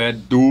toolkit so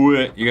bad, do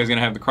it. You guys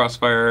gonna have the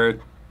Crossfire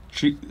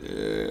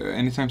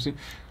anytime soon?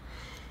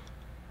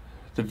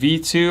 The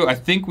V2, I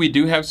think we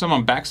do have some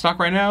on back stock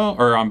right now,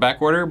 or on back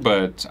order,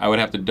 but I would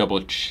have to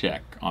double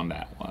check on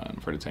that one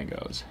for the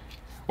Tangos.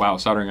 Wow,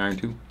 soldering iron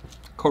too.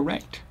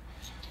 Correct.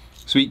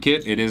 Sweet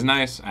kit, it is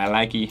nice, I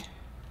like it.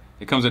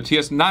 It comes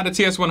with not a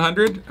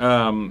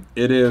TS100.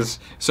 It is,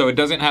 so it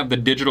doesn't have the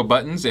digital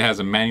buttons. It has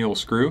a manual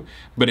screw,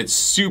 but it's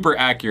super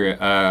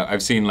accurate.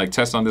 I've seen like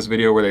tests on this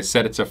video where they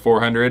set it to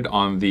 400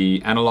 on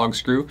the analog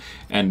screw,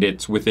 and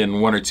it's within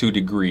 1 or 2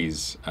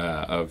 degrees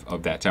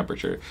of that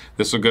temperature.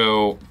 This will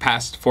go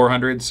past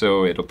 400,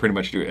 so it'll pretty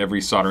much do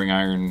every soldering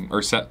iron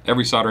or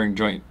every soldering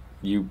joint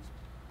you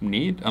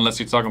need, unless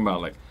you're talking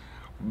about like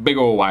big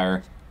old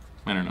wire.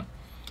 I don't know.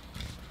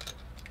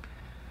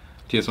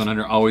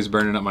 TS100 always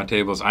burning up my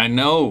tables. I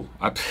know.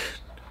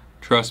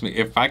 Trust me,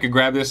 if I could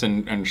grab this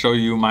and show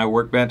you my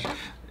workbench,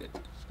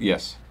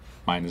 yes,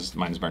 mine is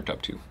burnt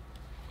up too.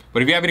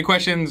 But if you have any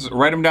questions,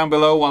 write them down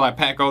below while I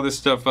pack all this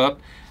stuff up.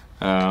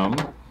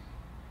 But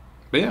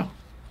yeah,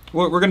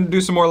 we're going to do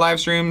some more live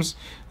streams.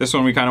 This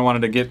one we kind of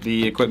wanted to get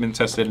the equipment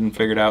tested and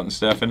figured out and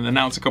stuff, and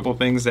announce a couple of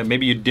things that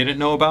maybe you didn't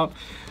know about,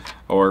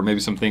 or maybe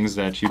some things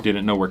that you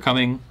didn't know were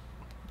coming.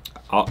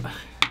 I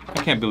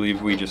can't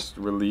believe we just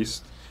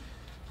released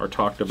or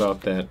talked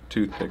about that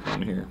toothpick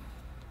on here.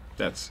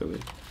 That's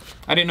silly.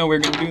 I didn't know we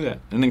were going to do that.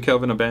 And then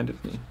Kelvin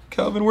abandoned me.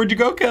 Kelvin, where'd you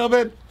go,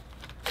 Kelvin?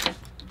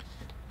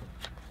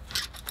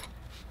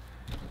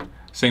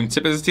 Same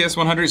tip as the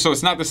TS100, so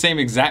it's not the same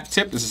exact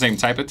tip, it's the same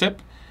type of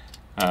tip.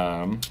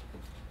 Yeah,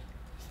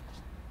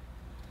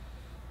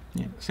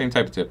 same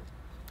type of tip.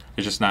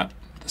 It's just not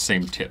the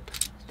same tip.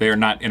 They are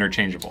not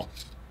interchangeable.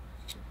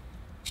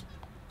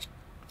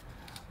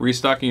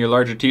 Restocking your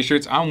larger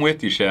t-shirts? I'm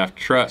with you, Shaft,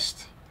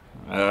 trust.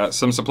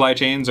 Some supply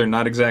chains are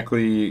not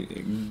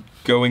exactly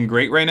going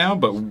great right now,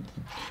 but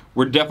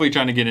we're definitely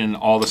trying to get in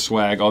all the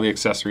swag, all the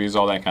accessories,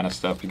 all that kind of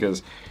stuff,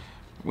 because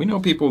we know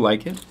people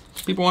like it.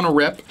 People want to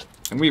rep,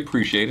 and we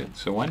appreciate it,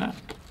 so why not?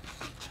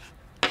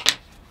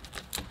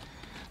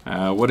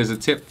 What is a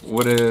tip?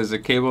 What is a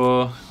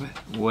cable?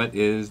 What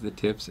is the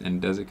tips, and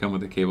does it come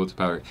with a cable to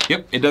power it?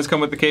 Yep, it does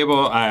come with the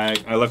cable. I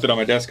left it on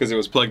my desk because it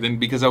was plugged in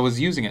because I was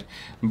using it.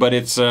 But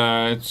it's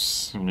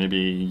maybe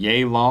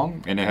yay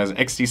long, and it has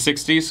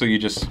XT60, so you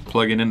just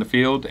plug it in the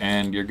field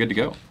and you're good to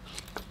go.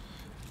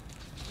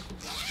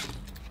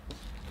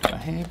 Do I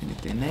have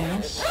anything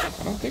else?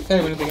 I don't think I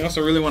have anything else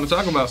I really want to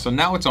talk about, so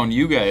now it's on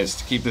you guys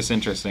to keep this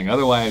interesting.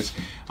 Otherwise,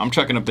 I'm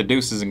chucking up the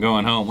deuces and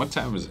going home. What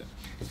time is it?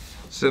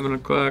 7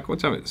 o'clock. What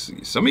time is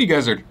it? Some of you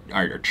guys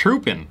are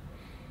trooping.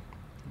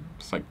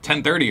 It's like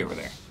 10:30 over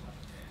there.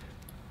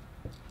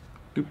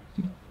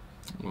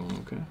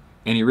 Okay.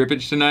 Any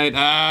rippage tonight?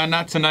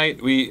 Not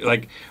tonight.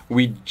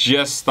 We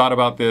just thought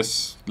about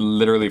this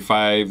literally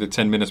 5 to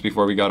 10 minutes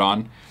before we got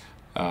on.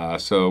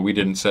 So we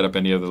didn't set up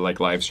any of the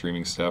live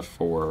streaming stuff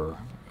for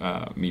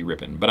me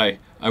ripping. But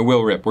I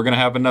will rip. We're gonna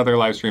have another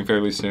live stream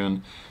fairly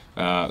soon.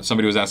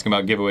 Somebody was asking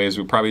about giveaways.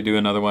 We'll probably do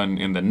another one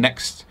in the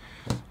next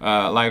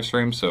live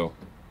stream, so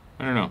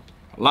I don't know.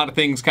 A lot of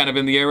things kind of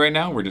in the air right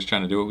now. We're just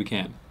trying to do what we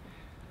can.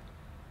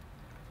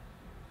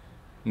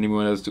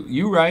 Anyone else do?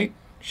 You right.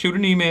 Shoot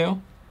an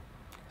email.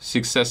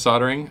 Success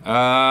soldering.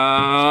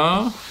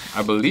 I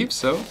believe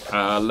so.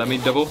 Let me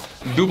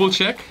double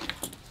check.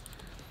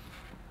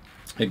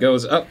 It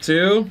goes up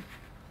to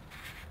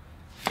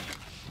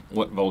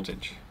what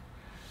voltage?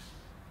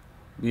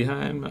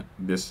 Behind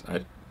this,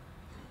 if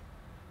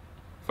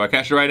I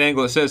catch the right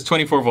angle, it says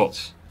 24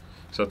 volts.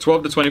 So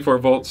 12 to 24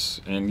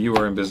 volts, and you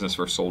are in business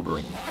for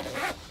soldering.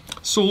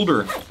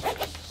 Solder.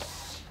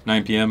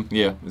 9 p.m.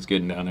 Yeah, it's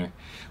getting down there.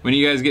 When are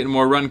you guys getting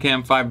more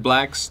RunCam 5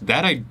 blacks?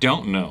 That I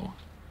don't know.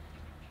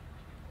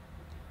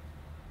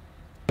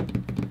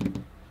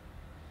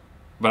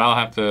 But I'll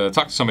have to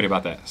talk to somebody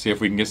about that. See if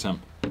we can get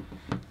some.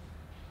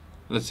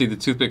 Let's see the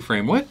toothpick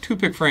frame. What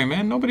toothpick frame,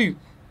 man? Nobody.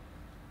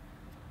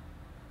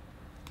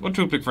 What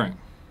toothpick frame?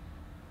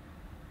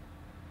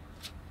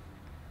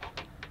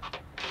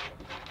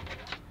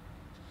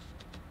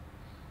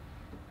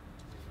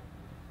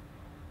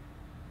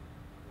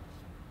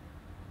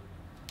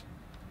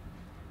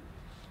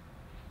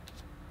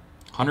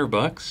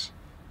 $100?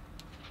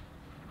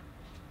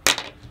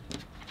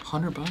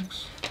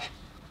 $100?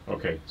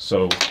 Okay,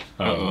 so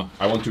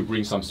I want to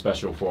bring some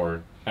special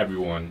for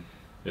everyone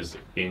is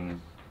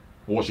in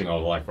watching our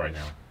live right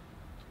now.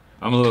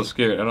 I'm a little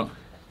scared.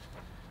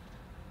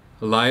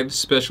 Live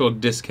special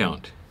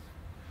discount.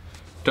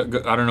 I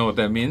don't know what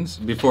that means.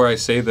 Before I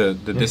say the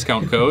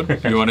discount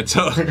code, you want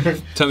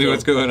to tell me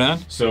what's going on?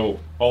 So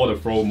all the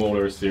Flow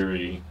Motor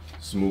series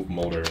smooth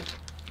motor,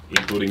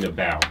 including the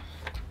bow.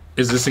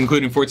 Is this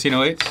including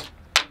 1408s?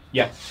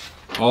 Yeah.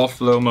 All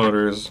flow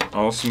motors,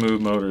 all smooth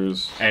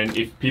motors. And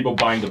if people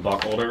buying the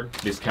bulk order,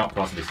 discount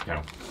plus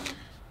discount.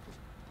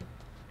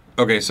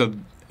 Okay, so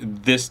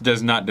this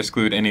does not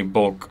exclude any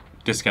bulk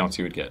discounts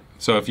you would get.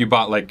 So if you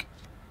bought like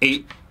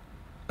 8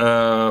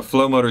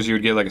 flow motors, you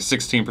would get like a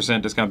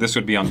 16% discount. This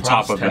would be on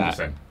top of 10%.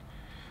 That.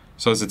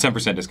 So it's a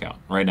 10% discount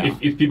right now.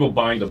 If people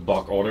buying the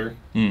bulk order,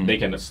 they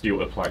can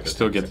still apply the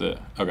Still 10%. get the,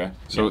 okay.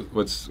 So yeah.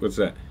 What's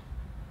that?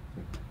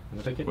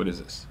 What is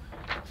this?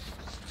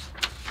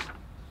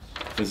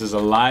 This is a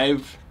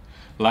live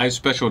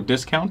special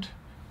discount.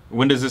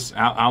 When does this?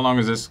 How long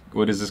is this?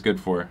 What is this good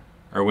for?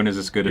 Or when is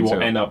this good it until?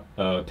 Will end up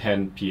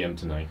 10 p.m.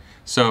 tonight.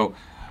 So,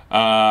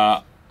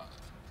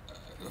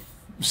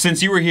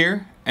 since you were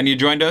here and you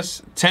joined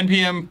us, 10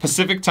 p.m.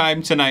 Pacific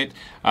time tonight.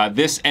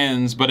 This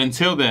ends, but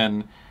until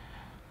then,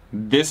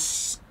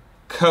 this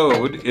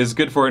code is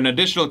good for an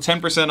additional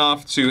 10%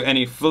 off to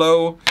any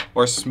Flow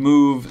or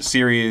Smooth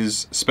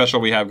series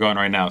special we have going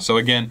right now. So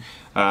again,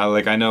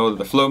 like I know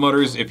the Flow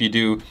motors, if you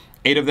do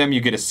 8 of them,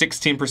 you get a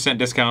 16%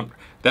 discount.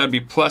 That would be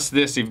plus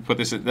this, if you put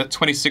this, that's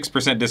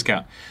 26%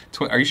 discount.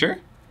 Are you sure?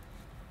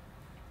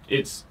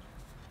 It's,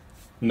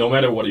 no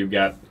matter what you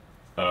get,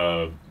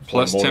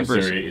 Plus for motor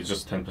 10%. series, it's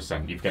just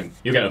 10%. You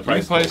get a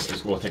price price- quote,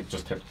 it will take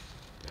just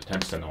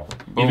 10% off.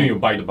 Boom. Even you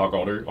buy the bulk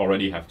order,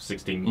 already have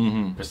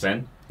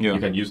 16%. Yeah. You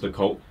can use the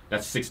code.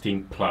 That's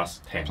 16 plus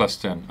 10. Plus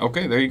 10.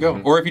 Okay, there you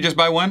go. Or if you just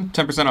buy one,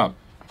 10% off.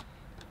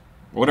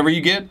 Whatever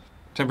you get,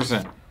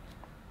 10%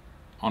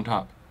 on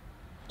top.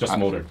 Just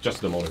motor,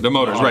 just the motor. The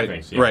motors, Not other right?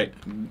 things, yeah. Right.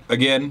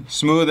 Again,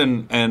 smooth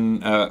and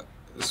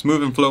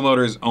smooth and flow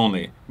motors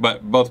only,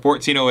 but both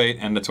 1408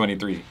 and the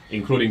 23,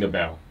 Including the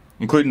bell.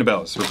 including the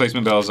bells.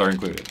 Replacement bells are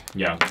included.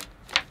 Yeah.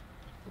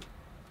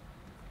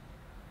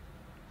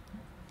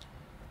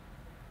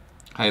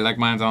 How you like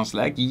mine's on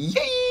Slack? Yay!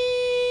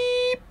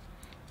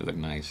 They look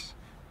nice.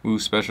 Ooh,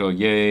 special.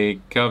 Yay.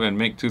 Kelvin,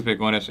 make Toothpick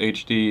 1S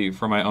HD.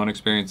 For my own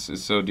experience,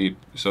 it's so deep,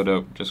 so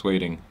dope. Just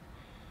waiting.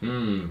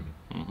 I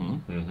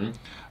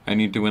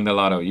need to win the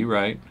lotto. You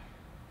right.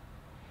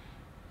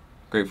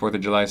 Great 4th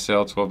of July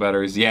sale, 12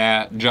 batteries.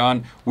 Yeah,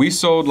 John, we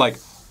sold like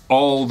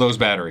all those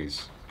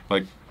batteries.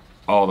 Like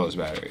all those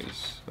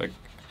batteries. Like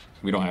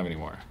we don't have any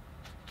more.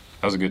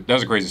 That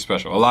was a crazy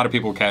special. A lot of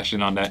people cashed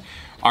in on that.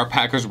 Our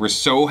packers were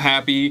so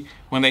happy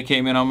when they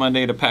came in on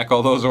Monday to pack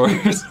all those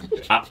orders.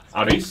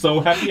 Are they so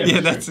happy?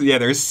 Yeah,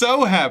 they're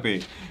so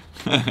happy.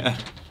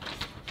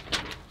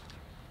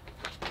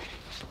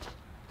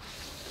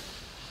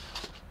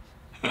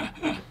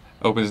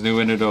 Opens new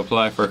window to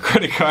apply for a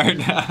credit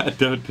card.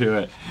 Don't do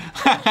it.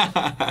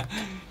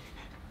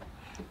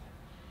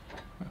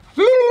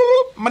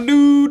 My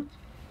dude.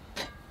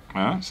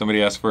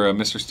 Somebody asked for a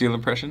Mr. Steele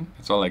impression.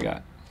 That's all I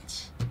got.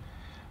 It's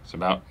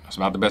about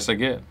the best I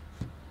get.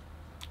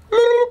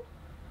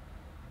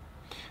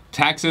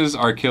 Taxes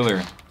are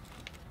killer.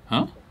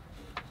 Huh?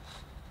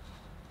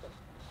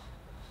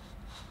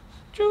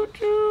 Choo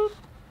choo.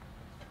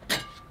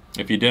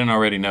 If you didn't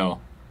already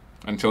know,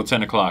 until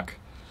 10 o'clock,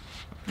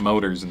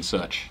 motors and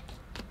such.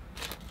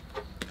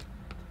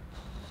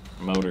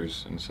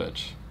 Motors and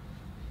such.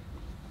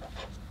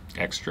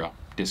 Extra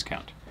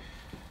discount.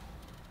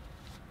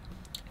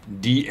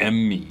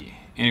 DM me.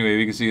 Anyway,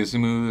 we can see a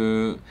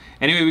smooth.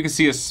 Anyway, we can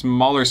see a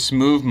smaller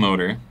smooth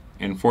motor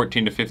in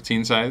 14 to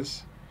 15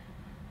 size.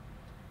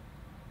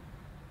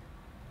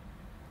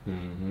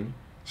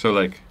 So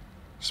like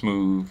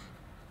smooth.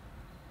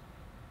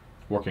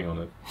 Working on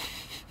it.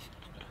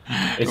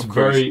 It's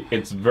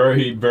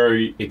very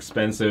very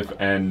expensive,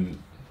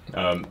 and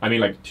I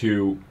mean like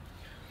to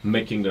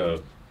making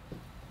the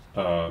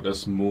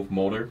smooth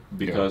motor,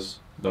 because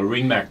the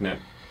ring magnet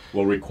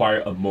will require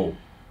a mold.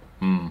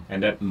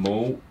 And that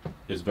mold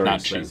is very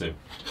expensive.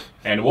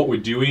 And what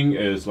we're doing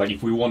is, like,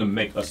 if we want to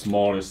make a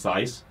smaller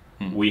size,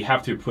 we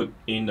have to put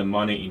in the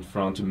money in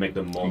front to make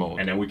the mold,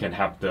 and then we can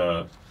have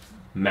the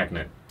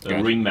magnet,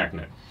 the ring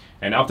magnet.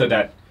 And after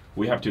that,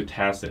 we have to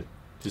test it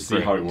to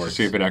see how it works. To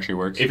see if it actually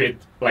works. If it,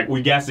 like,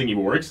 we're guessing it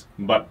works,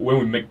 but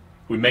when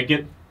we make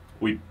it,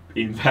 we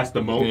invest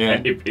the mold,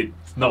 and if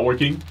it's not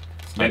working,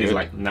 then it's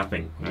like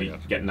nothing. We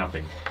get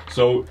nothing.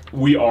 So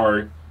we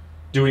are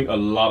doing a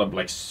lot of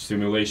like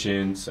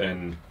simulations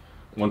and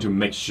want to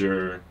make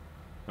sure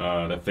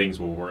that things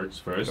will work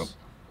first,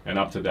 and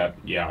after that,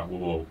 yeah, we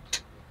will.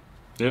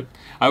 Yep.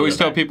 I always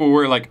tell people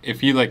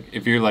if you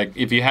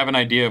have an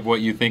idea of what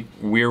you think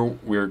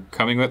we're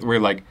coming with, we're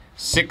like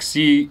 6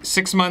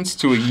 months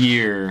to a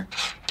year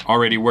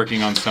already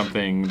working on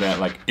something that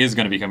like is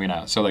going to be coming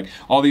out. So like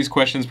all these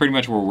questions pretty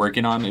much we're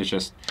working on. It's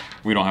just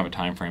we don't have a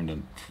time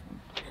frame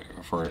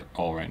for it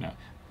all right now.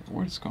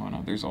 What's going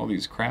on? There's all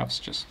these crafts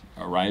just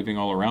arriving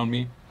all around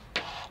me.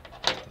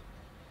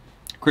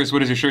 Chris, what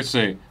does your shirt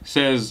say? It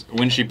says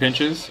when she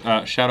pinches.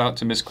 Shout out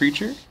to Miss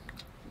Creature.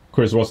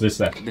 Chris, what's this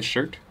set? This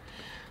shirt.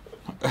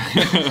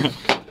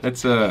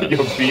 That's a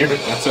Your beer.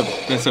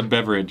 That's a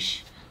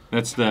beverage.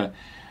 That's the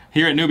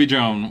here at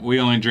NewBeeDrone we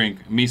only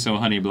drink miso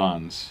honey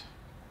blondes.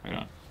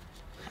 I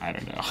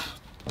don't know.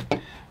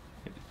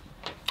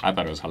 I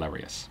thought it was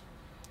hilarious.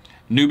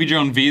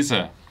 NewBeeDrone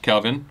Visa,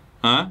 Kelvin.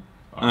 Huh?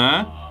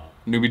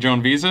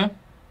 NewBeeDrone Visa?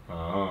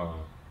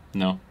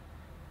 No.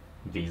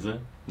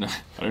 Visa? I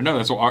don't know.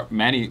 That's what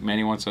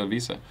Manny wants a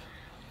Visa.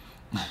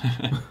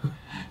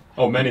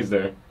 Oh, Manny's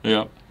there.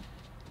 Yep.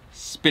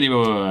 Spinny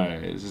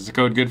Boys. Is the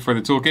code good for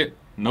the toolkit?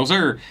 No,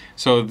 sir.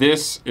 So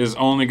this is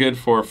only good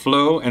for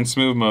flow and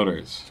smooth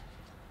motors.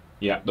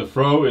 Yeah, the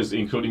Fro is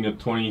including the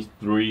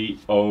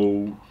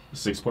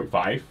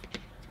 2306.5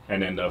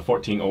 and then the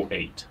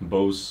 1408,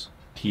 both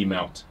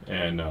T-mount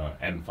and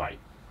M5,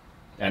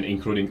 and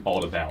including all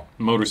the valve.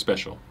 Motor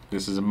special.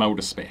 This is a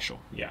motor special.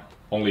 Yeah,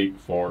 only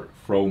for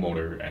Fro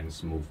motor and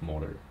smooth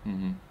motor.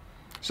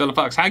 Stella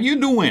Fox, how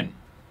you doing?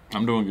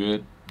 I'm doing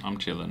good. I'm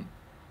chilling.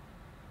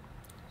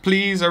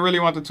 Please, I really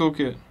want the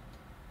toolkit.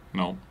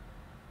 No.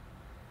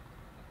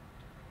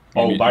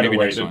 Oh, by the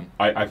way, next one.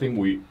 I think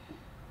we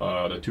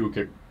the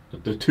toolkit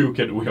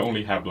we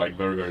only have like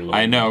very low.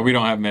 I know we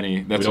don't have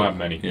many. We don't have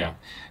many. Yeah,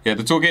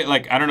 the toolkit,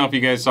 like I don't know if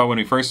you guys saw when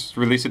we first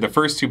released it. The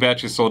first 2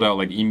 batches sold out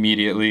like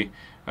immediately,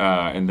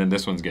 and then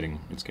this one's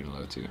getting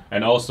low too.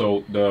 And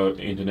also the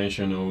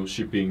international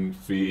shipping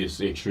fee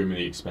is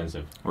extremely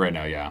expensive Right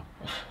now. Yeah,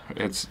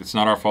 it's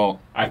not our fault.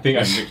 I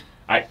think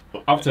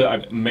after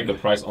I make the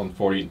price on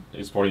 40,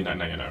 it's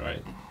 $49.99,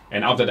 right?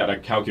 And after that, I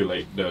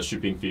calculate the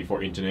shipping fee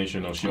for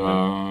international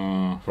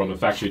shipment from the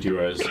factory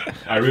to us.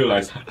 I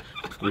realized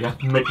we have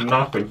to make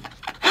nothing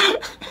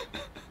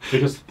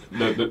because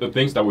the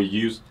things that we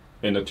use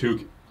in the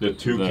two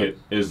kit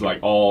is like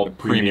all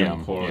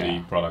premium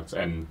quality products,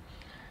 and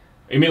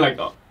I mean like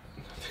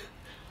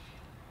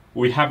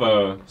we have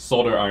a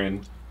solder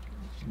iron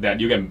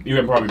that you can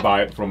probably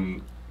buy it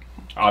from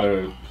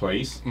other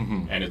place,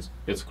 and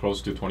it's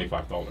close to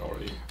 $25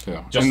 already.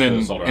 Yeah, just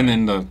and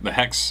then the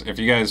hex. If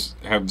you guys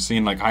have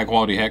seen like high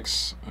quality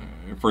hex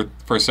for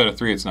a set of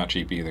 3, it's not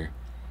cheap either.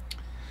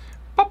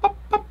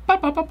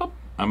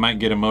 I might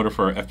get a motor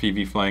for a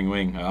FPV flying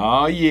wing.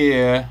 Oh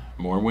yeah,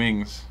 more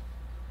wings.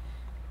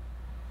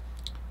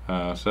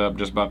 So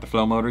just bought the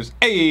flow motors.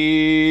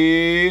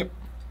 Hey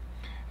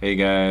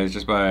guys,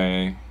 just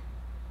buy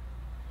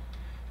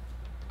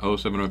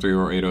 0703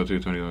 or 802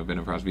 21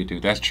 Venom Frost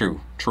V2. That's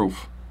true.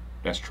 Truth.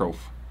 That's truth.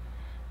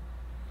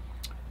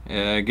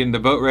 Getting the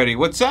boat ready.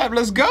 What's up?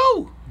 Let's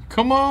go.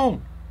 Come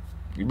on.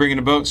 You bringing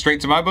the boat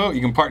straight to my boat?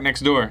 You can park next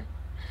door.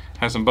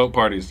 Have some boat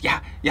parties. Yeah.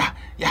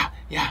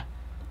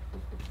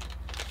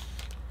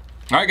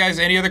 All right, guys.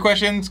 Any other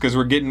questions? Because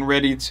we're getting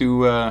ready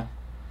to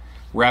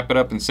wrap it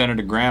up and send it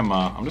to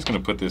Grandma. I'm just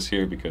gonna put this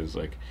here because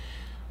like.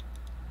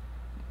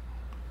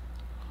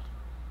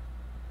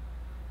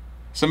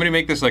 Somebody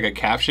make this like a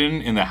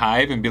caption in the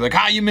hive and be like,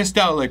 you missed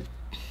out, like,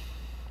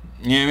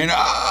 you know what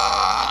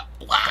I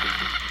mean?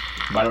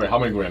 By the way, how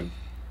many grams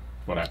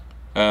for that?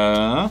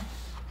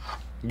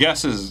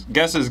 Guesses,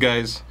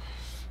 guys.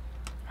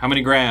 How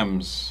many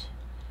grams?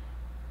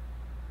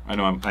 I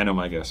know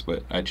my guess,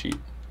 but I cheat.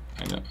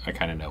 I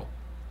kind of know.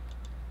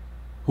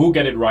 Who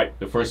get it right,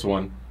 the first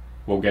one,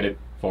 will get it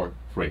for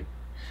free.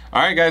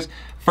 All right, guys.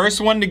 First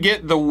one to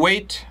get the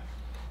weight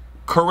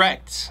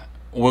correct.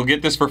 We'll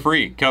get this for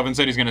free. Kelvin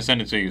said he's going to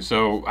send it to you,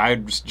 so I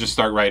just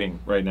start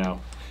writing right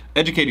now.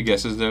 Educated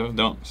guesses, though.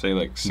 Don't say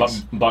like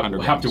 600 But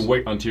we have to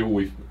wait until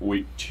we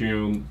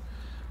tune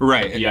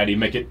right the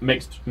PID.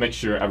 Make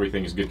sure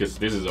everything is good because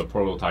this is a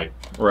prototype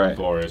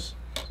for us,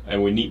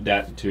 and we need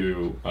that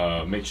to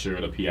make sure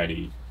the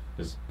PID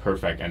is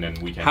perfect, and then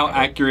we can. How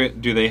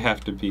accurate do they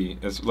have to be?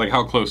 It's like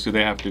how close do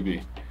they have to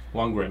be?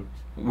 1 gram.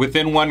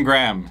 Within 1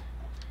 gram.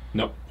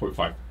 No,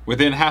 0.5.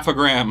 Within half a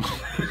gram.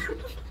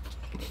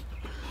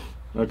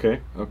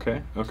 Okay. Let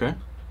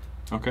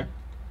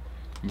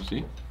me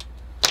see.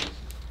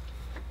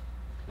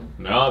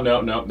 No,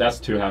 that's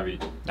too heavy.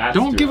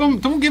 Don't give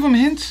them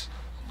hints.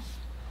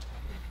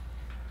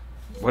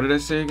 What did I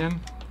say again?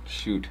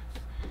 Shoot.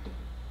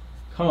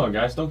 Come on,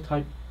 guys, don't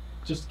type.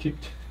 Just keep.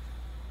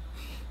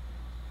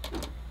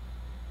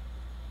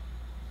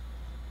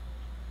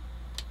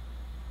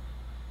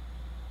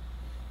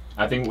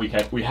 I think we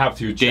have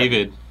to check.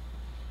 David.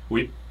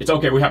 It's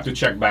okay. We have to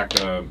check back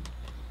the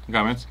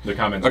comments.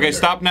 Okay, later.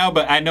 Stop now.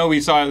 But I know we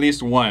saw at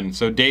least one.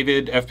 So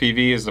David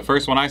FPV is the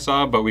first one I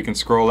saw, but we can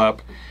scroll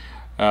up.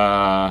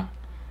 No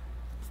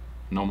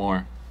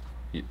more.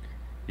 You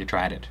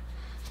tried it.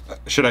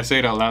 Should I say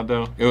it out loud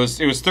though? It was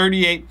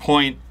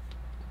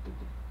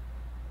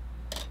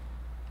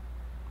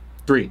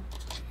 38.3.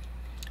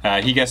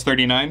 He guessed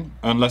 39,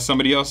 unless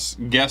somebody else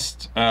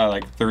guessed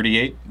like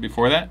 38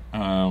 before that.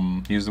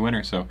 He's the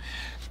winner. So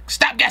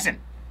stop guessing.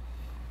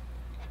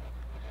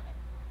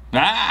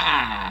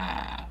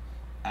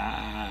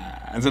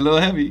 It's a little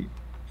heavy.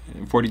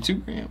 42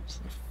 grams.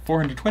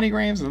 420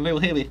 grams is a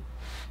little heavy.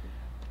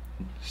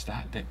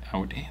 Stop that.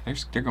 Oh damn,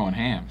 they're going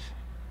hams.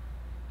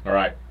 All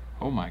right.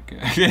 Oh my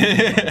god.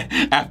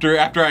 after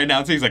I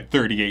announce it, he's like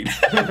 38.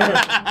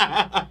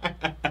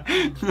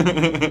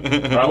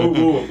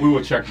 we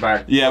will check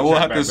back. Yeah, we'll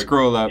have to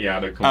scroll up. Yeah,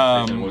 the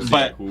conversation. We'll see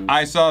but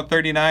I saw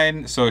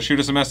 39, so shoot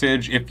us a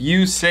message. If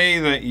you say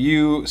that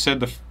you said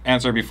the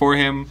answer before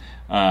him,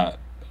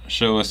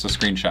 show us a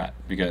screenshot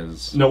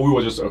because no, we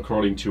were just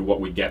according to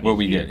what we get. What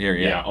we get here,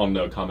 yeah, on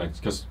the comments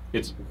because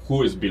it's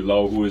who is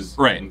below, who is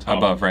on top.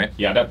 Above, right?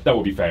 Yeah, that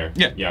would be fair.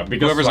 Yeah,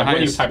 because like,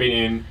 when you type it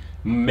in,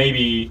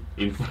 maybe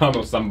in front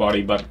of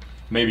somebody, but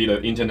maybe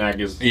the internet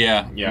is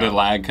the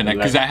lag connect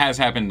because that has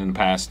happened in the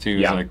past too.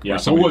 Yeah, like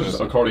so it was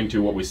according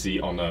to what we see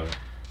on the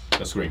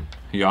screen.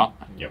 Yeah.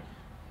 Yep.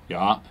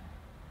 Yeah.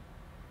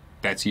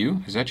 That's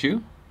you? Is that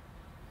you?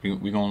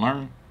 We gonna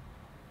learn.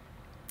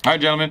 All right,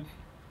 gentlemen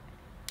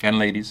and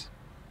ladies.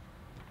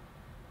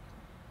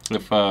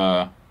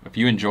 If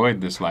you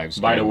enjoyed this live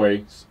stream, by the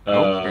way,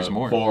 there's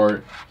more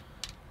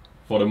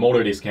for the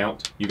motor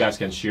discount. You guys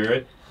can share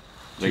it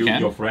to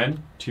your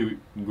friend, to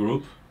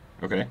group.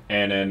 Okay.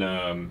 And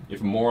then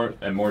if more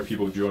and more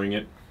people join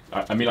it,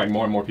 I mean like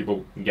more and more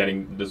people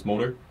getting this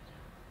motor,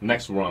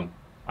 next run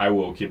I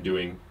will keep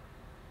doing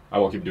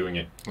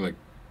it.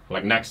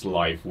 Like next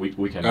live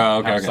we can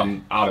have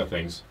some other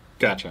things.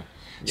 Gotcha.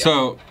 Yeah.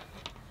 So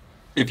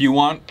if you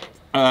want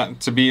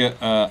to be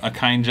a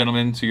kind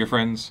gentleman to your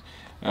friends,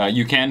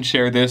 you can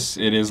share this.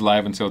 It is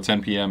live until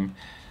 10 p.m.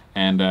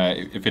 And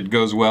if it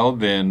goes well,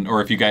 then,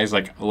 or if you guys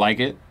like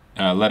it,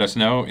 let us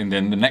know. And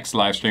then the next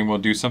live stream we'll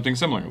do something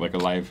similar, like a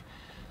live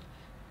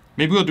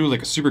Maybe we'll do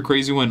like a super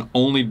crazy one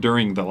only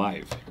during the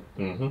live.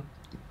 Mm-hmm.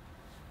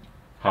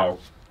 How?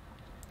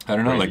 I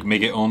don't know, Crazy. like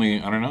make it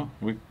only. I don't know.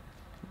 We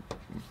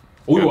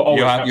will always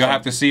You'll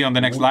have to see on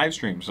the next live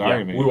stream. Sorry,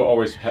 yeah, man. we will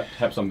always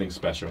have something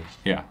special.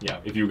 Yeah. Yeah.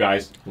 If you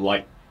guys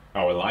like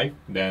our live,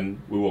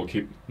 then we will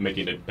keep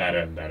making it better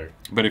and better.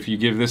 But if you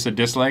give this a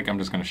dislike, I'm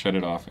just gonna shut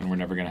it off, and we're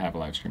never gonna have a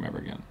live stream ever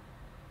again.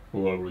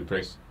 We will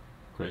replace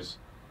Chris.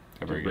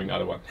 Ever To bring again.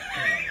 other one.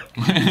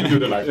 Do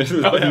the live.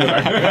 Do the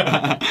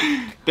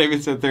live.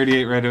 David said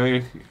 38 right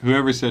away.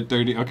 Whoever said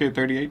 30, okay,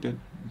 38 did.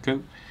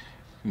 Cool.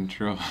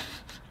 Intro.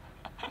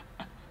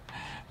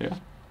 Yeah.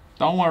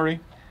 Don't worry.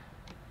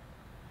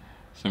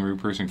 Some rude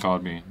person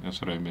called me.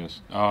 That's what I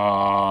missed.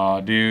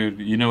 Oh, dude.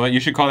 You know what? You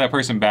should call that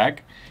person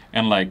back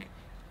and, like,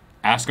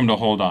 ask them to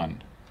hold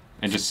on.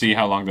 And just see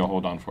how long they'll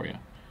hold on for you.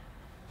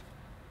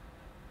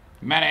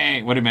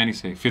 Manny! What did Manny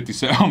say?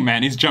 57. Oh,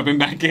 Manny's jumping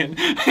back in.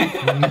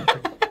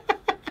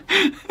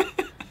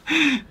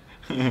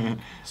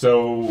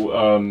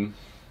 So,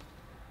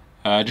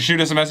 just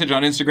shoot us a message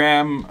on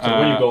Instagram. so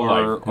when you go or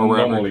live,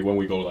 wherever. normally when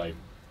we go live,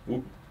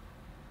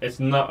 it's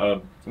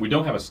not we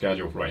don't have a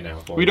schedule right now.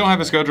 We don't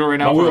have a schedule right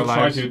now But for we our will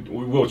try lives.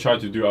 we will try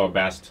to do our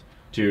best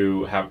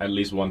to have at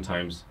least one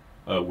times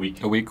a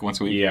week. A week, once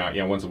a week.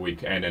 Yeah, once a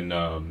week, and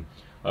then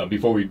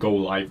before we go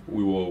live,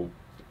 we will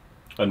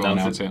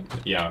announce it.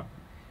 Yeah.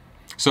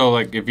 So,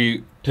 like, if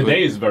you...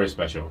 Today is very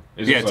special.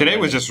 It's Yeah, just today like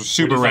was random. just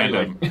super We decided,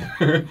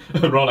 random.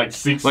 like, around like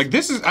 6. Like,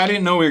 this is... I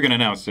didn't know we were going to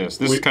announce this.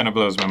 This We- kind of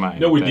blows my mind.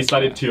 No, we That-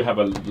 decided to have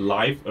a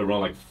live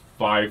around like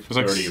It was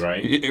like 5:30,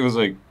 right? It was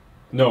like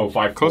No,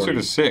 5:40. closer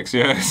to 6,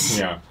 yes.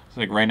 Yeah. It's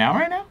like right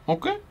now?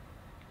 Okay.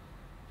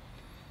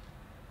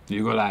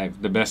 You go live.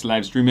 The best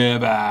live stream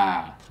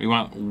ever. We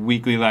want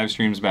weekly live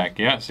streams back.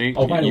 Yeah, see?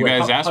 Oh, by the you way,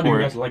 guys how asked do you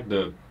for guys it. like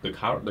the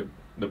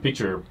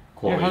picture Yeah,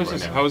 quality how's right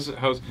this? now?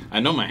 How's I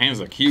know my hands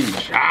look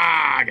huge.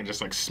 I can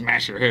just like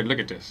smash your head. Look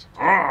at this.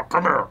 Oh,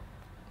 come here.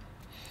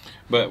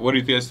 But what do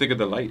you guys think of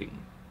the lighting?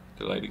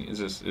 The lighting is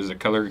the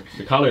color?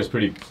 The color is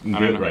pretty don't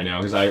good know. right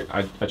now because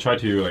I try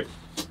to like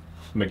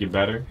make it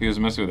better. He was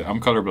messing with it.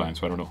 I'm colorblind,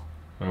 so I don't know.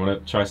 I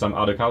want to try some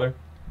other color.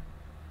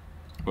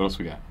 What else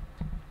we got?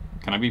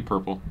 Can I be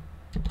purple?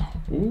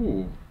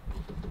 Ooh.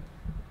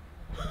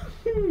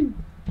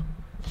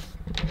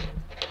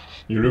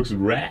 You looks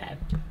rad.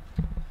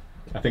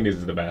 I think this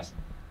is the best.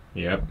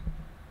 Yep.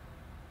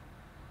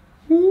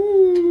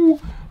 Ooh.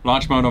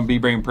 Launch mode on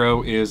BeeDrone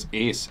Pro is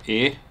ace,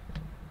 eh?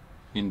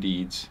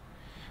 Indeed.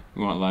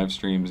 We want live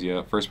streams,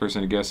 yeah. First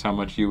person to guess how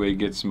much UA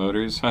gets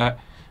motors.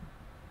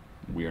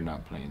 We are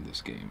not playing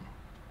this game.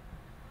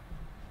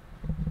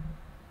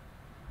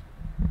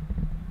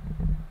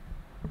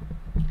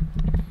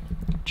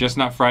 Just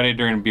not Friday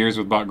during beers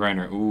with Bot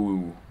Grinder.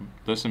 Ooh.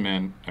 Listen,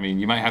 man. I mean,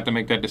 you might have to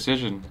make that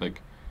decision.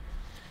 Like,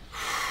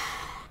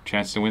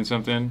 chance to win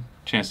something,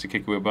 chance to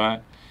kick with a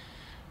bot.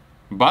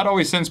 Bot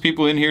always sends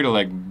people in here to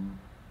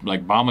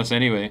like bomb us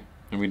anyway,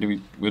 and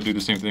we'll do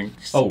the same thing.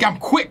 Oh. I'm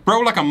quick, bro,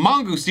 like a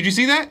mongoose. Did you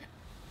see that?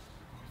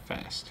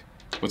 Fast.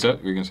 What's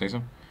up? Were you gonna say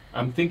something?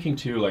 I'm thinking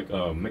to like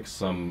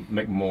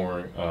make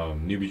more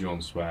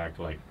NewBeeDrone swag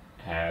like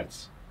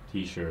hats,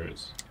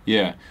 T-shirts.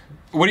 Yeah.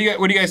 What do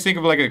you guys think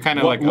of like a kind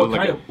of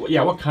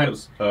What kind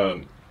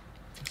of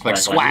Like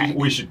swag.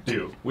 we should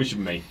do? We should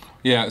make.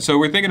 Yeah, so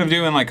we're thinking of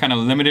doing like kind of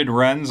limited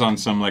runs on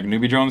some like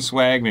NewBeeDrone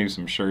swag, maybe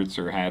some shirts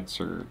or hats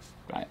or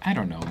I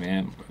don't know,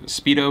 man,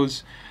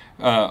 Speedos.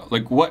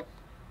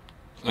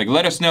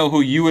 Let us know who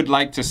you would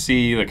like to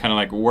see, like kind of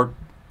like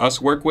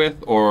work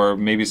with, or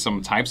maybe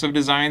some types of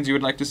designs you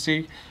would like to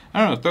see. I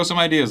don't know, throw some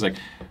ideas. Like,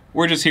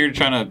 we're just here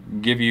trying to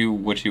give you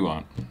what you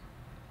want.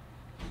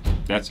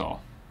 That's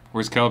all.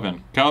 Where's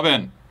Kelvin?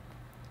 Kelvin!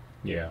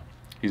 Yeah.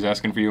 He's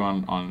asking for you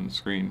on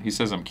screen. He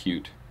says I'm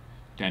cute.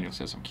 Daniel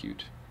says I'm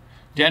cute.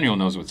 Daniel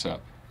knows what's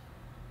up.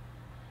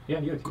 Yeah.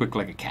 Quick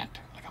like a cat,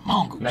 like a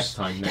mongoose. Next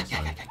time.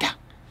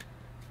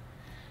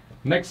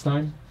 Next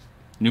time.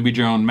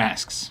 NewBeeDrone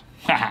masks.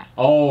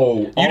 Oh.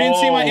 You didn't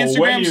see my when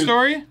Instagram you-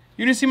 story?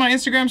 You didn't see my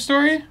Instagram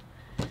story?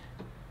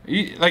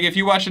 Like, if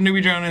you watch the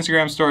NewBeeDrone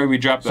Instagram story, we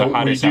dropped the So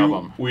hottest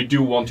album. we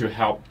do want to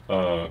help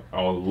our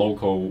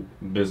local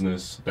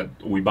business that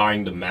we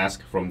buying the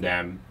mask from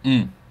them,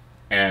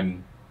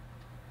 and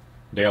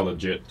they are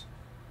legit.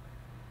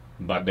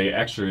 But they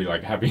actually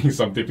like having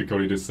some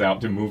difficulty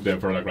to move their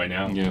product right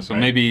now. Yeah, so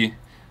right? maybe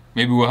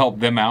we'll help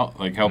them out,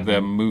 like help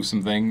them move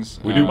some things.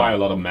 We do buy a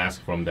lot of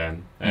masks from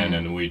them, and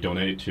then we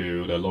donate it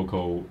to the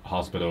local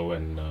hospital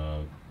and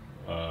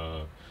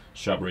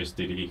Shabri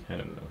City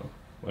and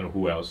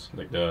who else?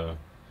 Like the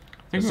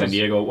think it San was-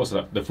 Diego. What's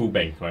that? The food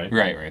bank, right?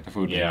 Right, the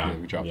food. Yeah,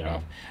 bank, we dropped it yeah.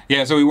 off.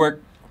 Yeah, so we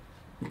work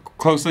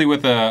closely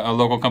with a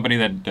local company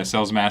that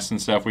sells masks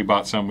and stuff. We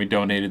bought some, we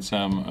donated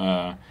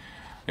some.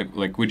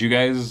 Would you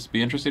guys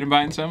be interested in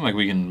buying some? Like,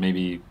 we can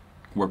maybe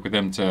work with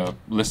them to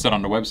list it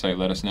on the website.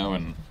 Let us know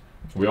and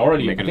We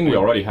already. Make I it a think we thing.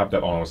 already have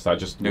that on our site.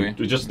 Just Do we? we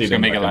just Just didn't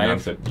gonna make it live?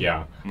 announce it.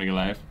 Yeah. make it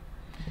live.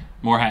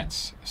 More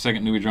hats.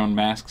 Second NewBeeDrone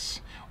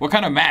masks. What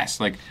kind of masks?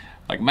 Like,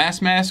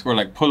 like mask or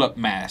like pull-up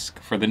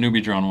mask for the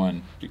NewBeeDrone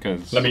one?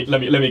 Because Let me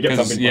get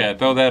something. Yeah,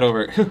 throw that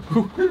over.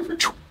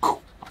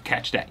 I'll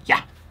catch that.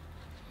 Yeah.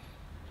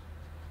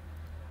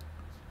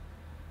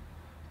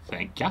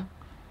 Thank ya.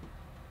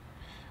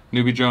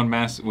 NewBeeDrone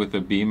mask with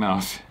a bee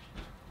mouth.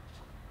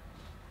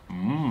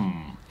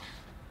 Mmm.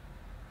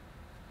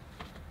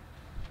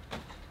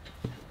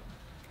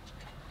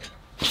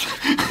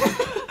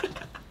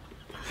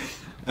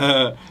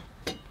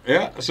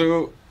 Yeah,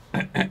 so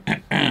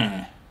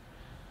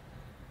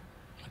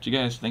what you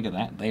guys think of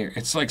that there?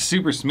 It's like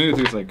super smooth.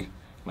 It's like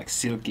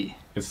silky.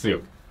 It's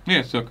silk.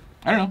 Yeah, silk.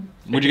 I don't know.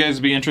 Would you guys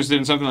be interested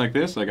in something like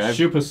this? Like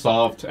Super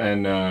soft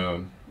and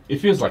it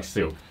feels like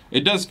silk.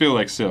 It does feel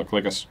like silk,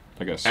 like a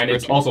and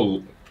it's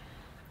also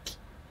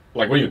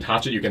like when you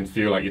touch it, you can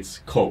feel like it's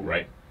cold,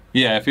 right?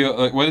 Yeah, I feel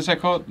like, what is that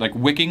called? Like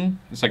wicking?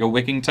 It's like a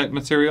wicking type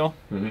material.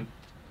 Mm-hmm.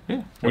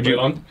 Yeah. Would you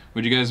on?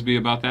 Would you guys be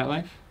about that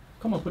life?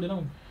 Come on, put it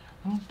on.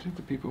 I don't think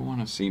the people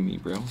want to see me,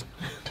 bro.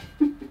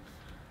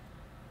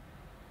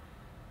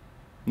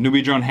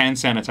 NewBeeDrone hand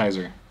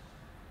sanitizer.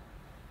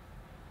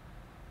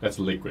 That's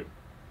liquid.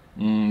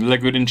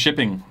 Liquid in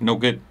shipping, no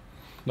good.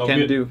 No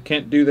Can't good.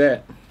 Can't do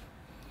that.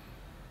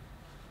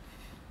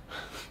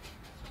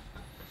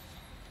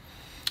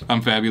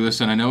 I'm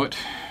fabulous and I know it.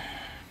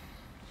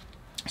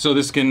 So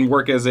this can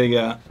work as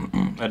a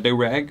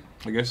do-rag,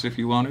 I guess, if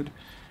you wanted.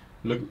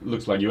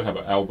 Looks like you have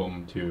an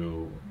album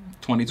to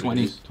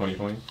 2020.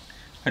 2020.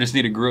 I just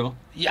need a grill.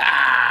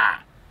 Yeah.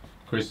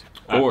 Chris.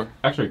 Or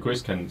actually,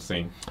 Chris can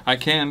sing. I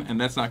can, and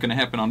that's not going to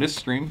happen on this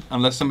stream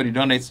unless somebody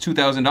donates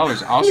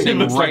 $2,000. I'll sing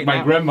looks right like my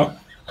now. grandma.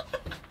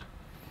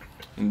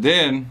 And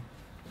then,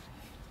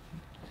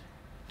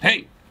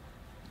 hey.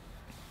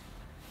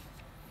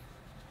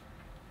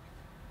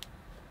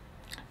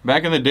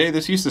 Back in the day,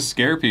 this used to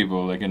scare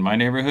people. Like in my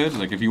neighborhood,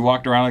 like if you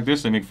walked around like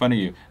this, they make fun of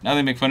you. Now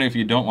they make fun of you if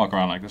you don't walk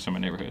around like this in my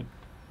neighborhood.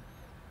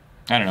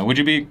 I don't know. Would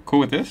you be cool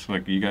with this?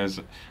 Like you guys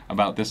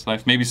about this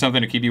life? Maybe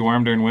something to keep you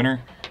warm during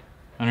winter?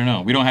 I don't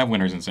know. We don't have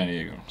winters in San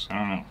Diego, so I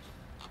don't know.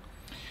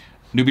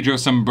 NewBeeDrone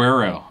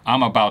sombrero.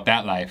 I'm about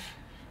that life.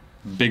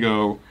 Big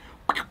O.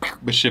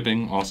 With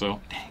shipping also.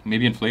 Dang,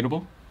 maybe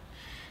inflatable?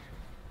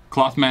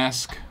 Cloth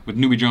mask with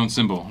NewBeeDrone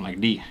symbol, like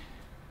D.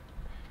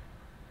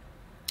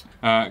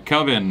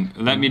 Kelvin,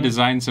 let me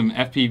design some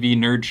FPV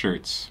nerd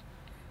shirts.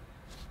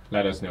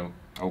 Let us know.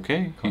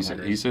 Okay.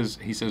 He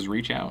says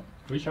reach out.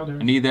 Reach out there.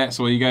 I need that,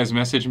 so will you guys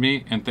message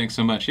me? And thanks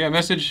so much. Yeah,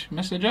 message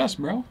us,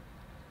 bro. You know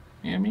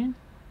what I mean?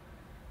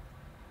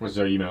 What's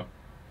their email?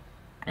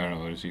 I don't know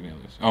what his email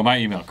is. Oh, my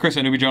email,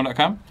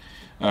 chris@newbeedrone.com.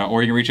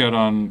 Or you can reach out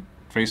on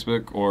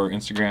Facebook or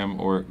Instagram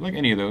or like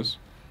any of those.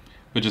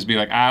 But just be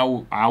like, I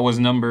was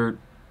number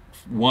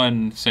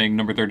 1 saying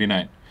number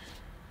 39.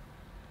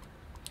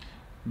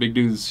 Big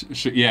dudes,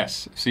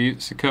 yes. See,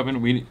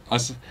 Kevin,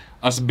 us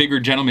bigger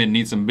gentlemen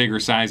need some bigger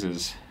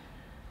sizes.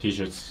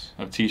 T-shirts.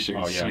 Of T-shirts.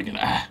 Oh, yeah. So we can,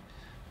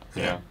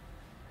 Yeah.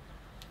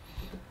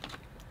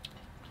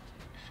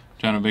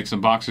 Trying to make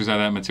some boxers out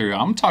of that material.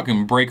 I'm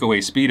talking breakaway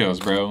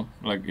Speedos, bro.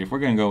 Like, if we're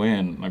going to go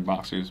in, like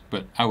boxers.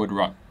 But I would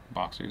rock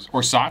boxers.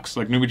 Or socks,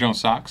 like NewBeeDrone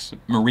socks.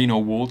 Merino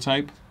wool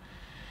type.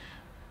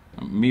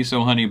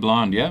 Miso honey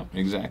blonde. Yeah,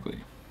 exactly.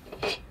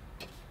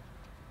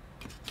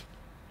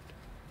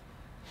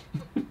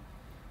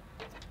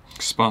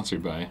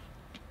 Sponsored by.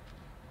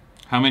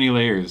 How many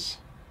layers?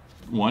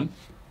 1?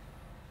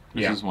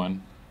 This is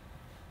 1.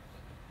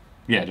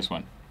 Yeah, just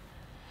 1.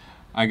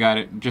 I got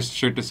it. Just a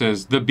shirt that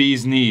says the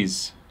bee's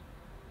knees.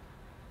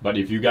 But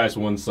if you guys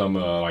want some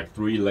like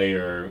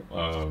 3-layer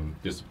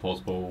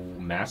disposable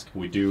mask,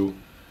 we do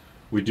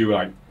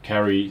like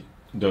carry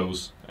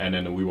those, and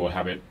then we will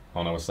have it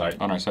on our site.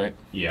 On our site.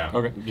 Yeah.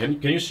 Okay.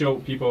 Can you show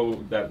people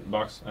that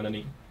box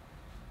underneath?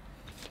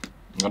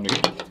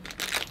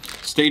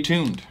 Stay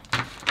tuned.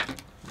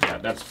 Yeah,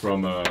 that's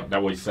from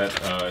that we said.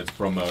 It's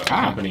from a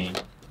company,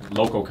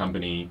 local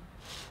company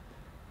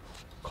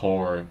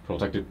called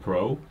Protected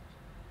Pro,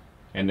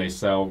 and they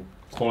sell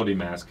quality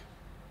mask.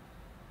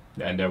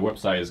 And their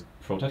website is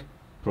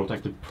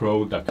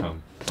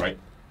protectedpro.com, right?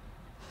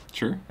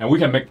 Sure. And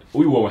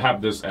we will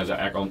have this as an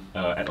add-on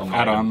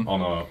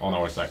on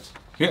our site.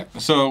 Yeah.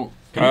 So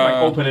can you like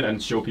open it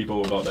and show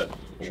people about that?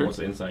 Sure. What's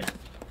inside?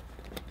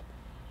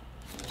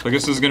 So I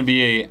guess this is going to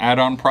be a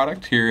add-on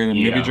product here in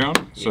the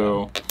NewBeeDrone.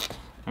 So,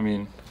 I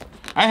mean,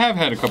 I have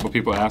had a couple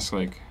people ask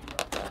like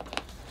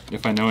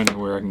if I know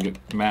anywhere I can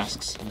get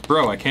masks.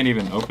 Bro, I can't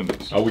even open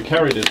this. We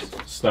carry this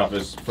stuff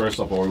is first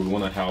of all we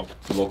want to help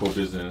the local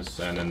business,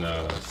 and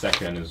then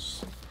second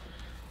is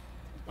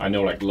I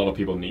know like a lot of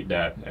people need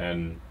that,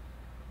 and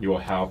you will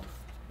help.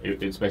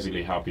 It's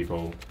basically help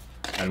people.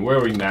 And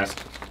wearing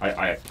masks,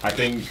 I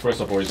think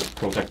first of all is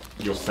protect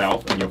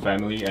yourself and your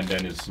family, and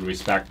then it's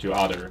respect to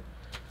other.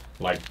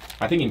 Like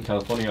I think in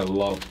California a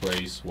lot of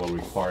places will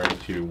require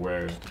to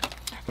wear.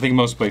 I think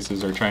most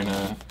places are trying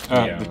to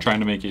they're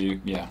trying to make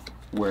you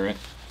wear it.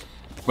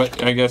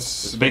 But I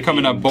guess they come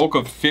in a bulk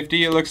of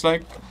 50, it looks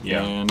like.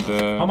 Yeah. And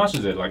how much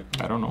is it? Like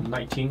I don't know.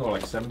 19 or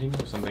like 17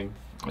 or something.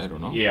 I don't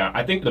know. Yeah,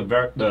 I think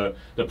the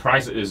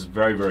price is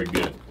very, very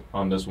good.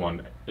 on this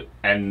one,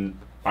 and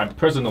I'm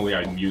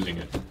using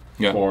it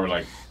Yeah. for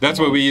like. That's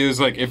what we use.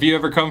 Like, if you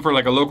ever come for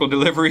like a local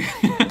delivery,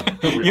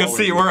 you'll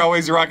see we're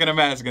always rocking a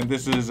mask, and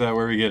this is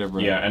where we get it,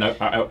 bro. Yeah,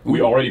 and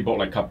we already bought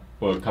like a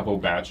couple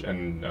batch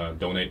and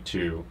donate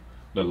to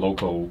the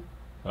local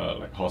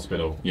like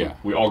hospital. Yeah.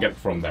 We all get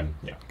from them.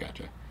 Yeah.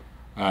 Gotcha.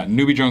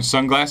 NewBeeDrone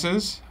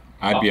sunglasses.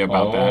 I'd be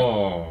about that.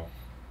 Oh.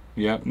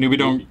 Yeah,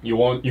 NewBeeDrone. You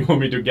want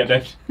me to get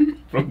that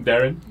from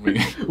Darren?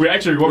 We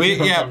actually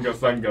working on some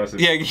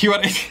sunglasses. Yeah, you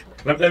want.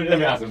 Let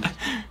me ask him.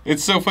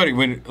 It's so funny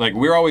when like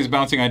we're always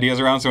bouncing ideas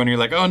around. So when you're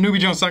like, oh,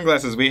 NewBeeDrone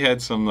sunglasses, we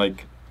had some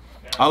like.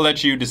 I'll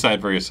let you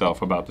decide for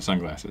yourself about the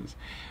sunglasses.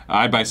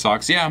 I'd buy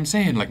socks. Yeah, I'm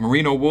saying like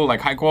merino wool,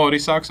 like high quality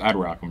socks. I'd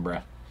rock them,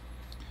 bruh.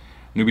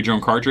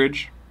 NewBeeDrone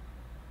cartridge.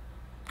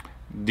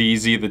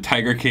 DZ the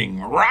Tiger King.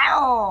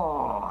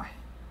 Rawr!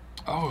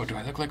 Oh, do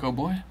I look like oh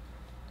boy?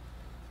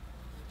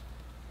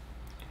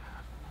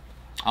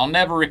 I'll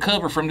never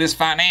recover from this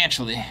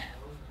financially.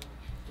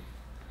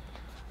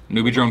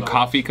 NewBeeDrone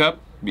coffee cup.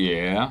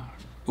 Yeah.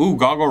 Ooh,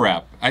 goggle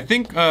wrap. I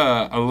think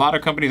a lot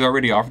of companies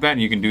already offer that,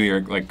 and you can do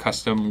your like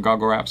custom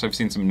goggle wraps. I've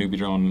seen some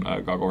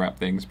NewBeeDrone goggle wrap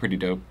things. Pretty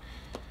dope.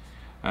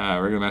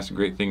 Regular mask, a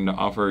great thing to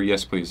offer.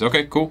 Yes, please.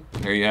 Okay, cool.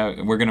 There you have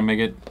it. We're gonna make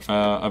it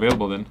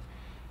available then.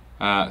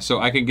 So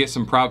I can get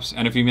some props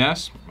and a few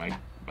masks.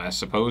 I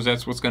suppose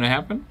that's what's gonna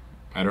happen.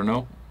 I don't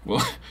know.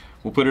 We'll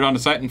put it on the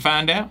site and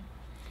find out.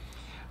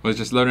 Was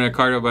just loading a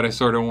cargo, but I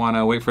sort of want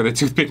to wait for the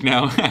toothpick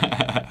now.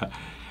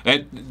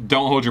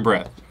 Don't hold your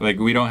breath. Like,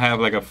 we don't have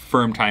like a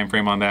firm time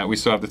frame on that. We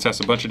still have to test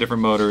a bunch of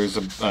different motors,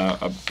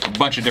 a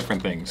bunch of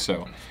different things.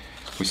 So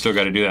we still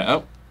got to do that.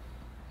 Oh,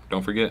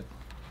 don't forget,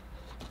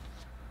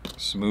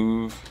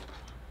 smooth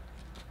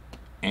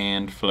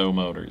and flow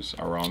motors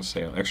are on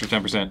sale. Extra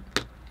 10%.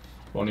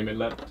 1 minute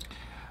left.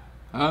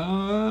 I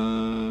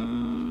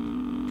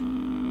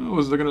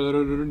was looking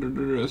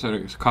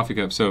at coffee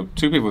cups. So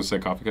 2 people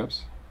said coffee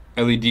cups.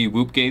 LED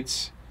whoop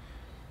gates,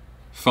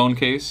 phone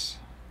case,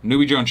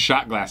 NewBeeDrone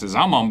shot glasses.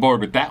 I'm on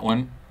board with that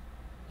one.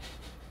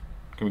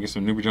 Can we get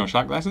some NewBeeDrone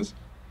shot glasses?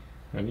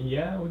 I mean,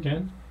 yeah, we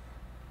can.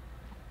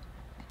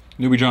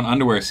 NewBeeDrone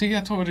underwear. See,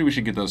 I told you we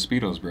should get those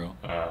Speedos, bro.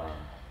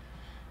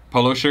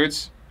 Polo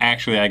shirts.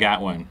 Actually, I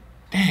got one.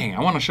 Dang, I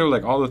want to show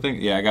like all the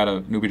things. Yeah, I got a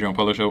NewBeeDrone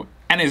polo shirt,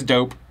 and it's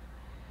dope.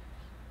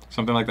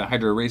 Something like the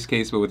Hydra race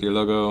case, but with your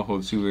logo,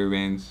 holds 2 rear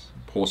bands,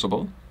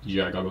 pulsable.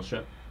 DJI goggle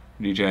strap.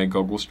 DJI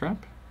goggle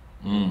strap.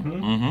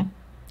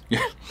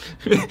 Yeah.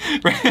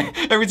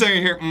 Every time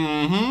you hear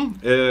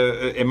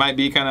it might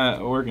be kind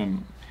of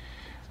working.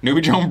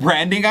 NewBeeDrone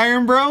branding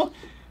iron, bro.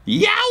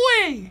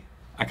 Yahweh!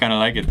 I kind of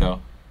like it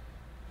though.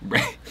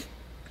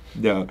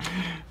 No,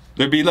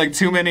 there'd be like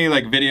too many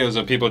like videos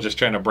of people just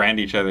trying to brand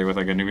each other with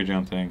like a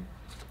NewBeeDrone thing.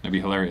 That'd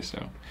be hilarious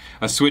though.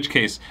 A switch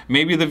case.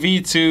 Maybe the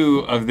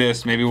V2 of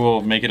this. Maybe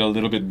we'll make it a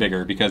little bit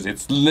bigger because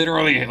it's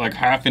literally like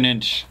half an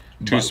inch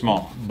too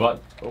small.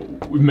 But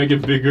we make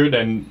it bigger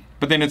than.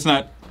 But then it's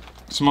not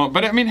small.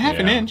 But I mean, half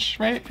an inch,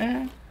 right?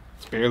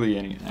 It's barely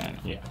any. I don't know.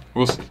 Yeah.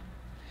 We'll see.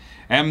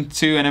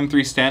 M2 and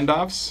M3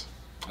 standoffs.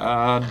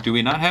 Do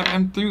we not have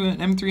M3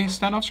 and M3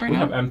 standoffs right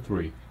now? We have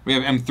M3. We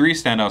have M3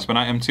 standoffs, but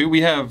not M2.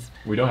 We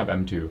don't have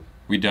M2.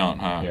 We don't,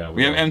 huh? Yeah.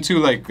 We have M2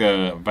 like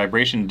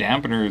vibration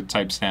dampener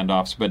type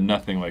standoffs, but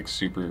nothing like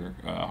super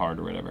hard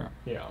or whatever.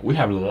 Yeah. We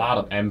have a lot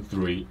of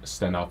M3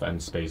 standoff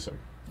and spacer.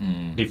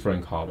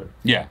 Different color.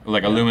 Yeah,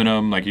 like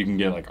aluminum, like you can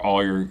get like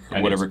all your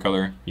and whatever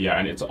color. Yeah,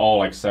 and it's all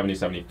like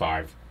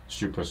 70-75,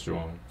 super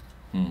strong.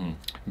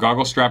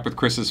 Goggle strap with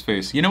Chris's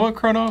face. You know what,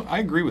 Chrono? I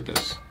agree with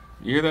this.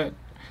 You hear that?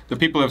 The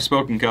people have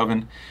spoken,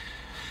 Kelvin.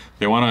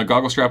 They want a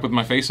goggle strap with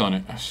my face on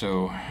it.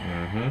 So,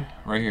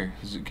 right here.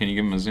 Can you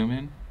give them a zoom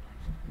in?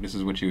 This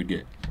is what you would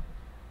get.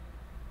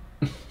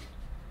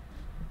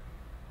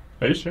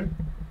 Are you sure?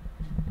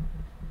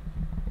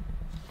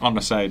 On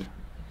the side.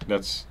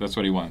 That's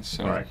what he wants.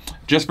 So. All right.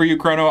 Just for you,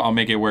 Chrono, I'll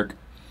make it work.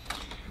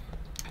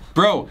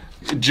 Bro,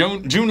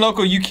 June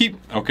Loco, you keep...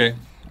 Okay.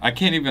 I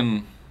can't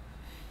even...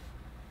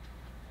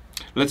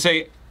 Let's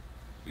say...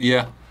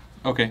 Yeah.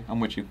 Okay, I'm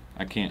with you.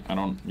 I can't. I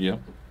don't... Yeah.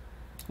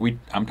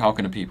 I'm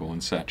talking to people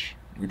and such.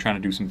 We're trying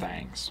to do some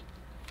things.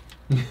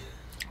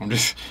 I'm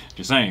just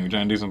saying, we're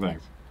trying to do some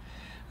things.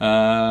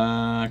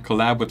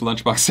 Collab with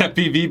Lunchbox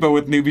FPV, but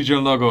with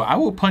NewBeeDrone logo. I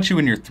will punch you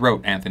in your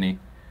throat, Anthony.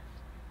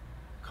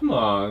 Come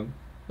on.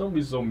 Don't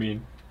be so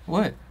mean.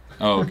 What?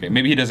 Oh, okay.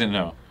 Maybe he doesn't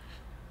know.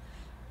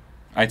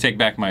 I take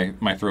back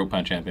my throat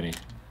punch, Anthony.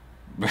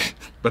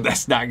 But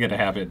that's not gonna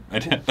happen.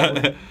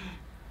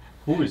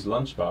 Who is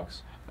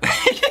Lunchbox?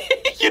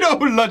 You know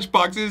who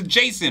Lunchbox is?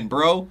 Jason,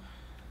 bro.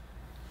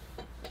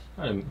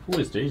 Who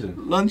is Jason?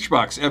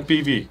 Lunchbox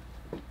FPV.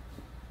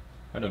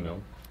 I don't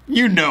know.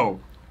 You know.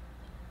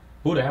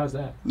 Who the hell is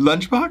that?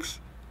 Lunchbox?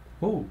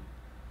 Who?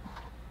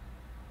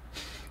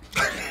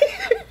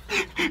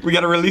 We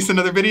gotta release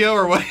another video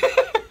or what?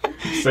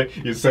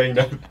 You're saying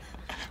that?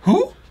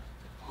 Who?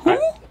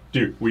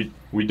 Dude,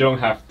 we don't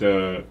have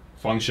the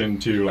function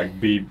to like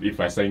beep if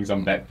I'm saying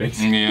some bad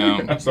things.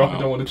 Yeah. So I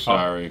don't want to talk.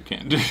 Sorry, I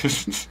can't.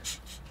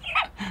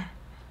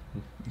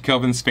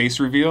 Kelvin's face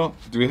reveal.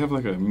 Do we have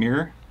like a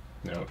mirror?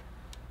 No.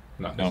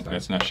 Not No, this time.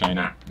 that's not shiny.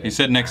 Not He this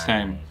said next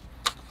time.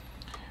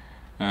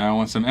 I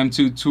want some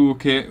M2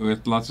 toolkit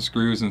with lots of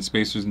screws and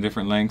spacers in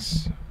different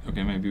lengths.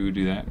 Okay, maybe we'll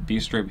do that.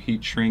 B-stripe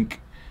heat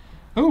shrink.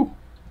 Oh,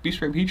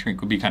 B-stripe heat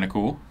shrink would be kind of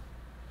cool.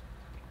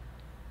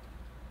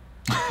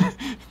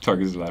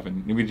 Targus is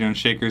laughing. NewBeeDrone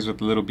shakers with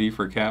a little B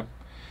for a cap.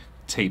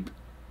 Tape.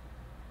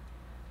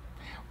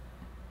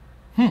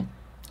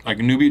 Like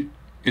newbie.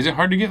 Is it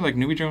hard to get like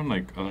NewBeeDrone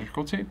like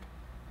electrical tape?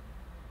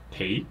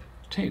 Tape?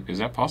 Tape. Is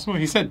that possible?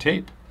 He said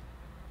tape.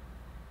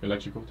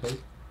 Electrical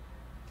tape?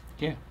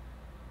 Yeah.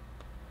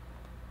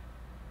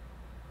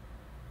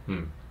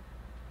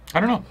 I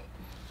don't know.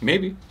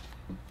 Maybe.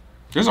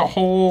 There's a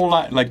whole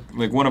lot. Like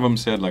one of them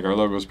said like our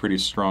logo is pretty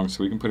strong,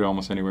 so we can put it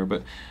almost anywhere.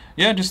 But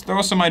yeah, just throw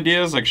us some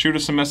ideas. Like shoot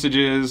us some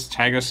messages.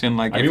 Tag us in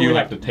like I if mean, you we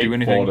like have the do tape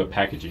anything. for the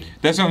packaging.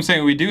 That's what I'm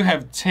saying. We do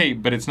have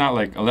tape, but it's not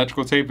like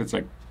electrical tape. It's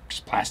like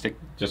just plastic.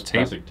 Just tape.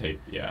 plastic tape,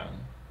 yeah.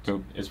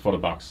 So it's for the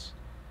box.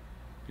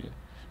 yeah.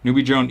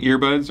 NewBeeDrone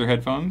earbuds or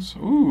headphones.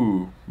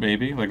 Ooh,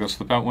 maybe like those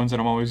flip out ones that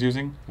I'm always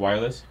using.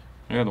 Wireless?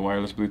 Yeah, the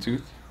wireless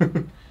Bluetooth.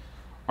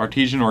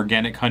 Artesian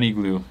organic honey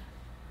glue.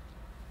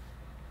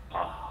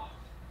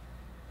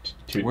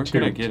 Where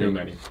could I get too it?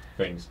 many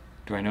things.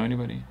 Do I know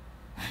anybody?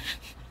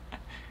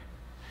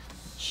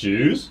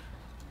 Shoes?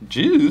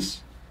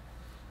 Juice?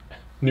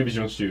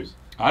 NewBeeDrone shoes.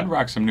 I'd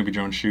rock some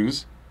NewBeeDrone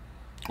shoes.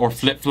 Or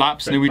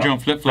flip-flops.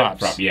 NewBeeDrone flip-flops.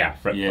 Flip-flop, yeah,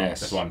 flip-flop.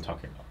 Yes. That's what I'm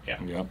talking about.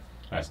 Yeah. Yep.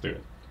 Let's do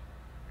it.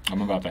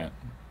 I'm about that.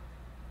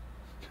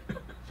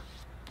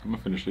 I'm gonna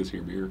finish this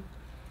here beer.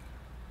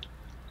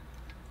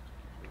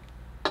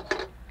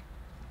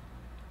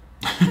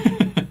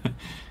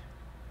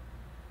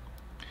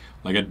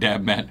 Like a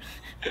dab mat.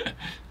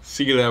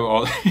 See that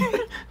all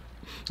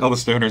all the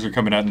stoners are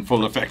coming out in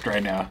full effect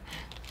right now.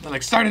 They're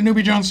like, start a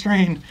NewBeeDrone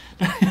strain.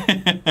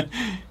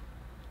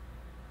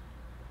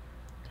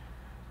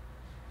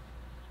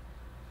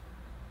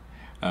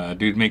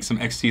 Dude, make some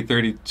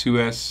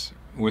XT32S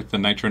with the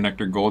Nitro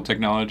Nectar Gold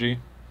technology.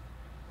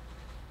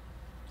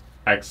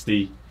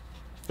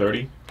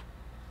 XT30?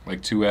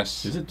 Like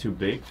 2S. Is it too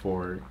big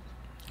for...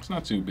 It's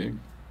not too big.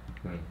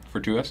 For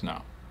 2S,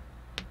 no.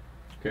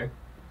 Okay.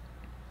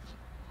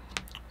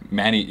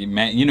 Manny,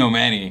 you know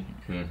Manny.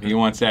 He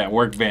wants that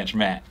workbench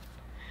mat.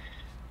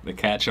 The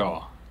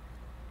catch-all.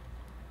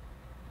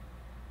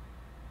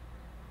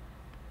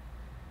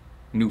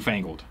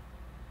 Newfangled.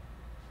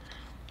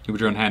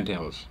 NewBeeDrone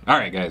handhelds. All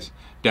right, guys.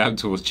 Dab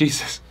tools.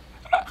 Jesus.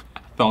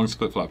 Thongs,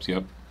 flip-flops.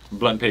 Yep.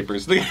 Blunt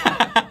papers. The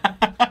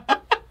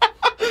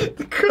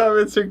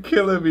comments are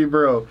killing me,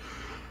 bro.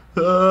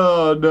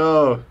 Oh,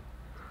 no.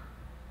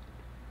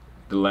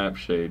 The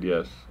lampshade,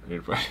 yes.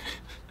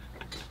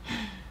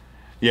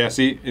 Yeah,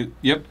 see?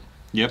 Yep.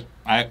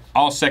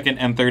 I'll second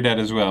and third that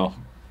as well.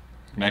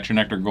 Nitro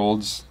Nectar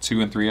Golds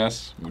 2 and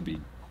 3S would be...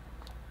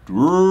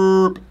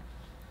 Derp.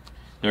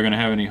 They're going to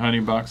have any honey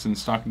box in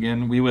stock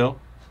again? We will.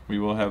 We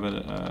will have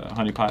a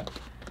honey pot.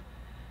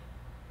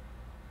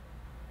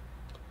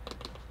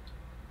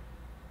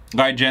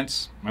 Alright,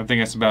 gents. I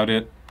think that's about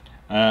it.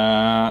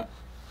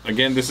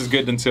 Again, this is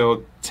good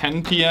until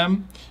 10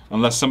 p.m.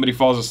 unless somebody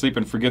falls asleep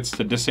and forgets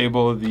to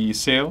disable the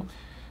sale.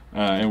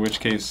 In which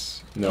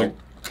case... No.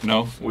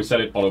 No? We set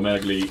it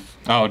automatically.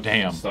 Oh,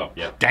 damn. Stop,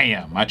 yeah.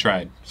 Damn, I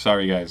tried.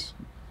 Sorry, guys.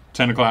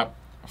 10 o'clock.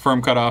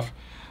 Firm cutoff.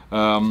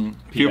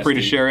 Feel free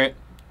to share it.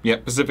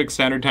 Yep, Pacific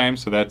Standard Time,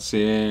 so that's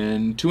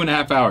in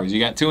 2.5 hours. You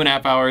got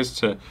 2.5 hours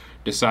to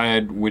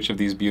decide which of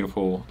these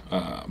beautiful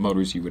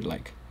motors you would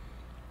like.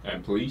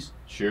 And please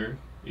share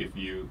if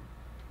you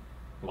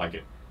like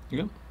it.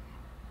 You go.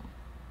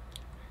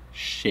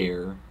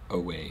 Share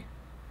away.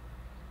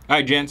 All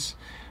right, gents.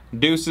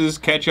 Deuces.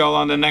 Catch y'all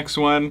on the next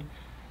one.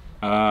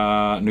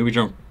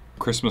 NewBeeDrone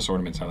Christmas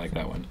ornaments. I like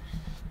that one.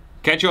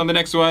 Catch you on the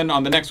next one.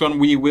 On the next one,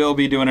 we will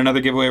be doing another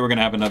giveaway. We're going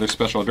to have another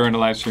special during the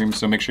live stream,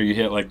 so make sure you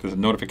hit like the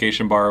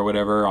notification bar or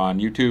whatever on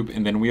YouTube.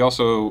 And then we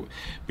also,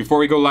 before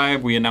we go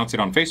live, we announce it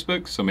on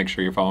Facebook, so make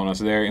sure you're following us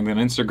there. And then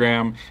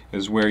Instagram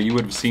is where you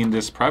would have seen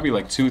this probably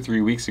like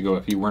 2-3 weeks ago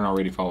if you weren't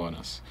already following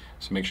us.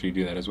 So make sure you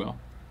do that as well.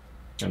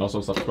 And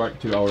also subscribe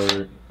to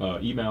our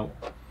email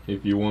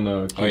if you want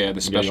to Oh yeah, the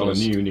specials.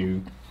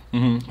 New.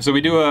 So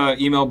we do a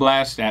email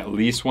blast at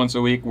least once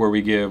a week where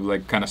we give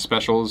like kind of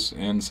specials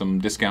and some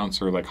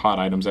discounts or like hot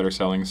items that are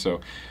selling.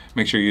 So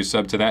make sure you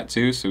sub to that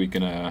too, so we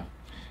can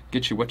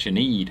get you what you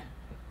need.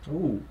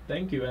 Oh,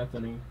 thank you,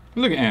 Anthony.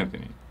 Look at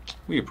Anthony.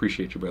 We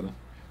appreciate you, brother.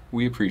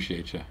 We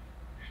appreciate you.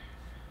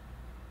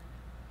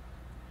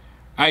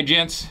 All right,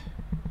 gents.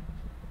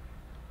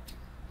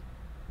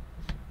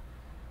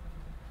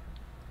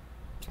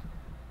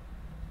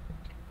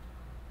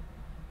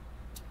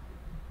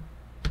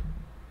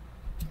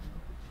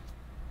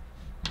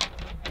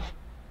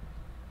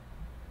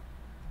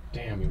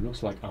 Damn, it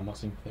looks like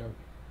unboxing therapy.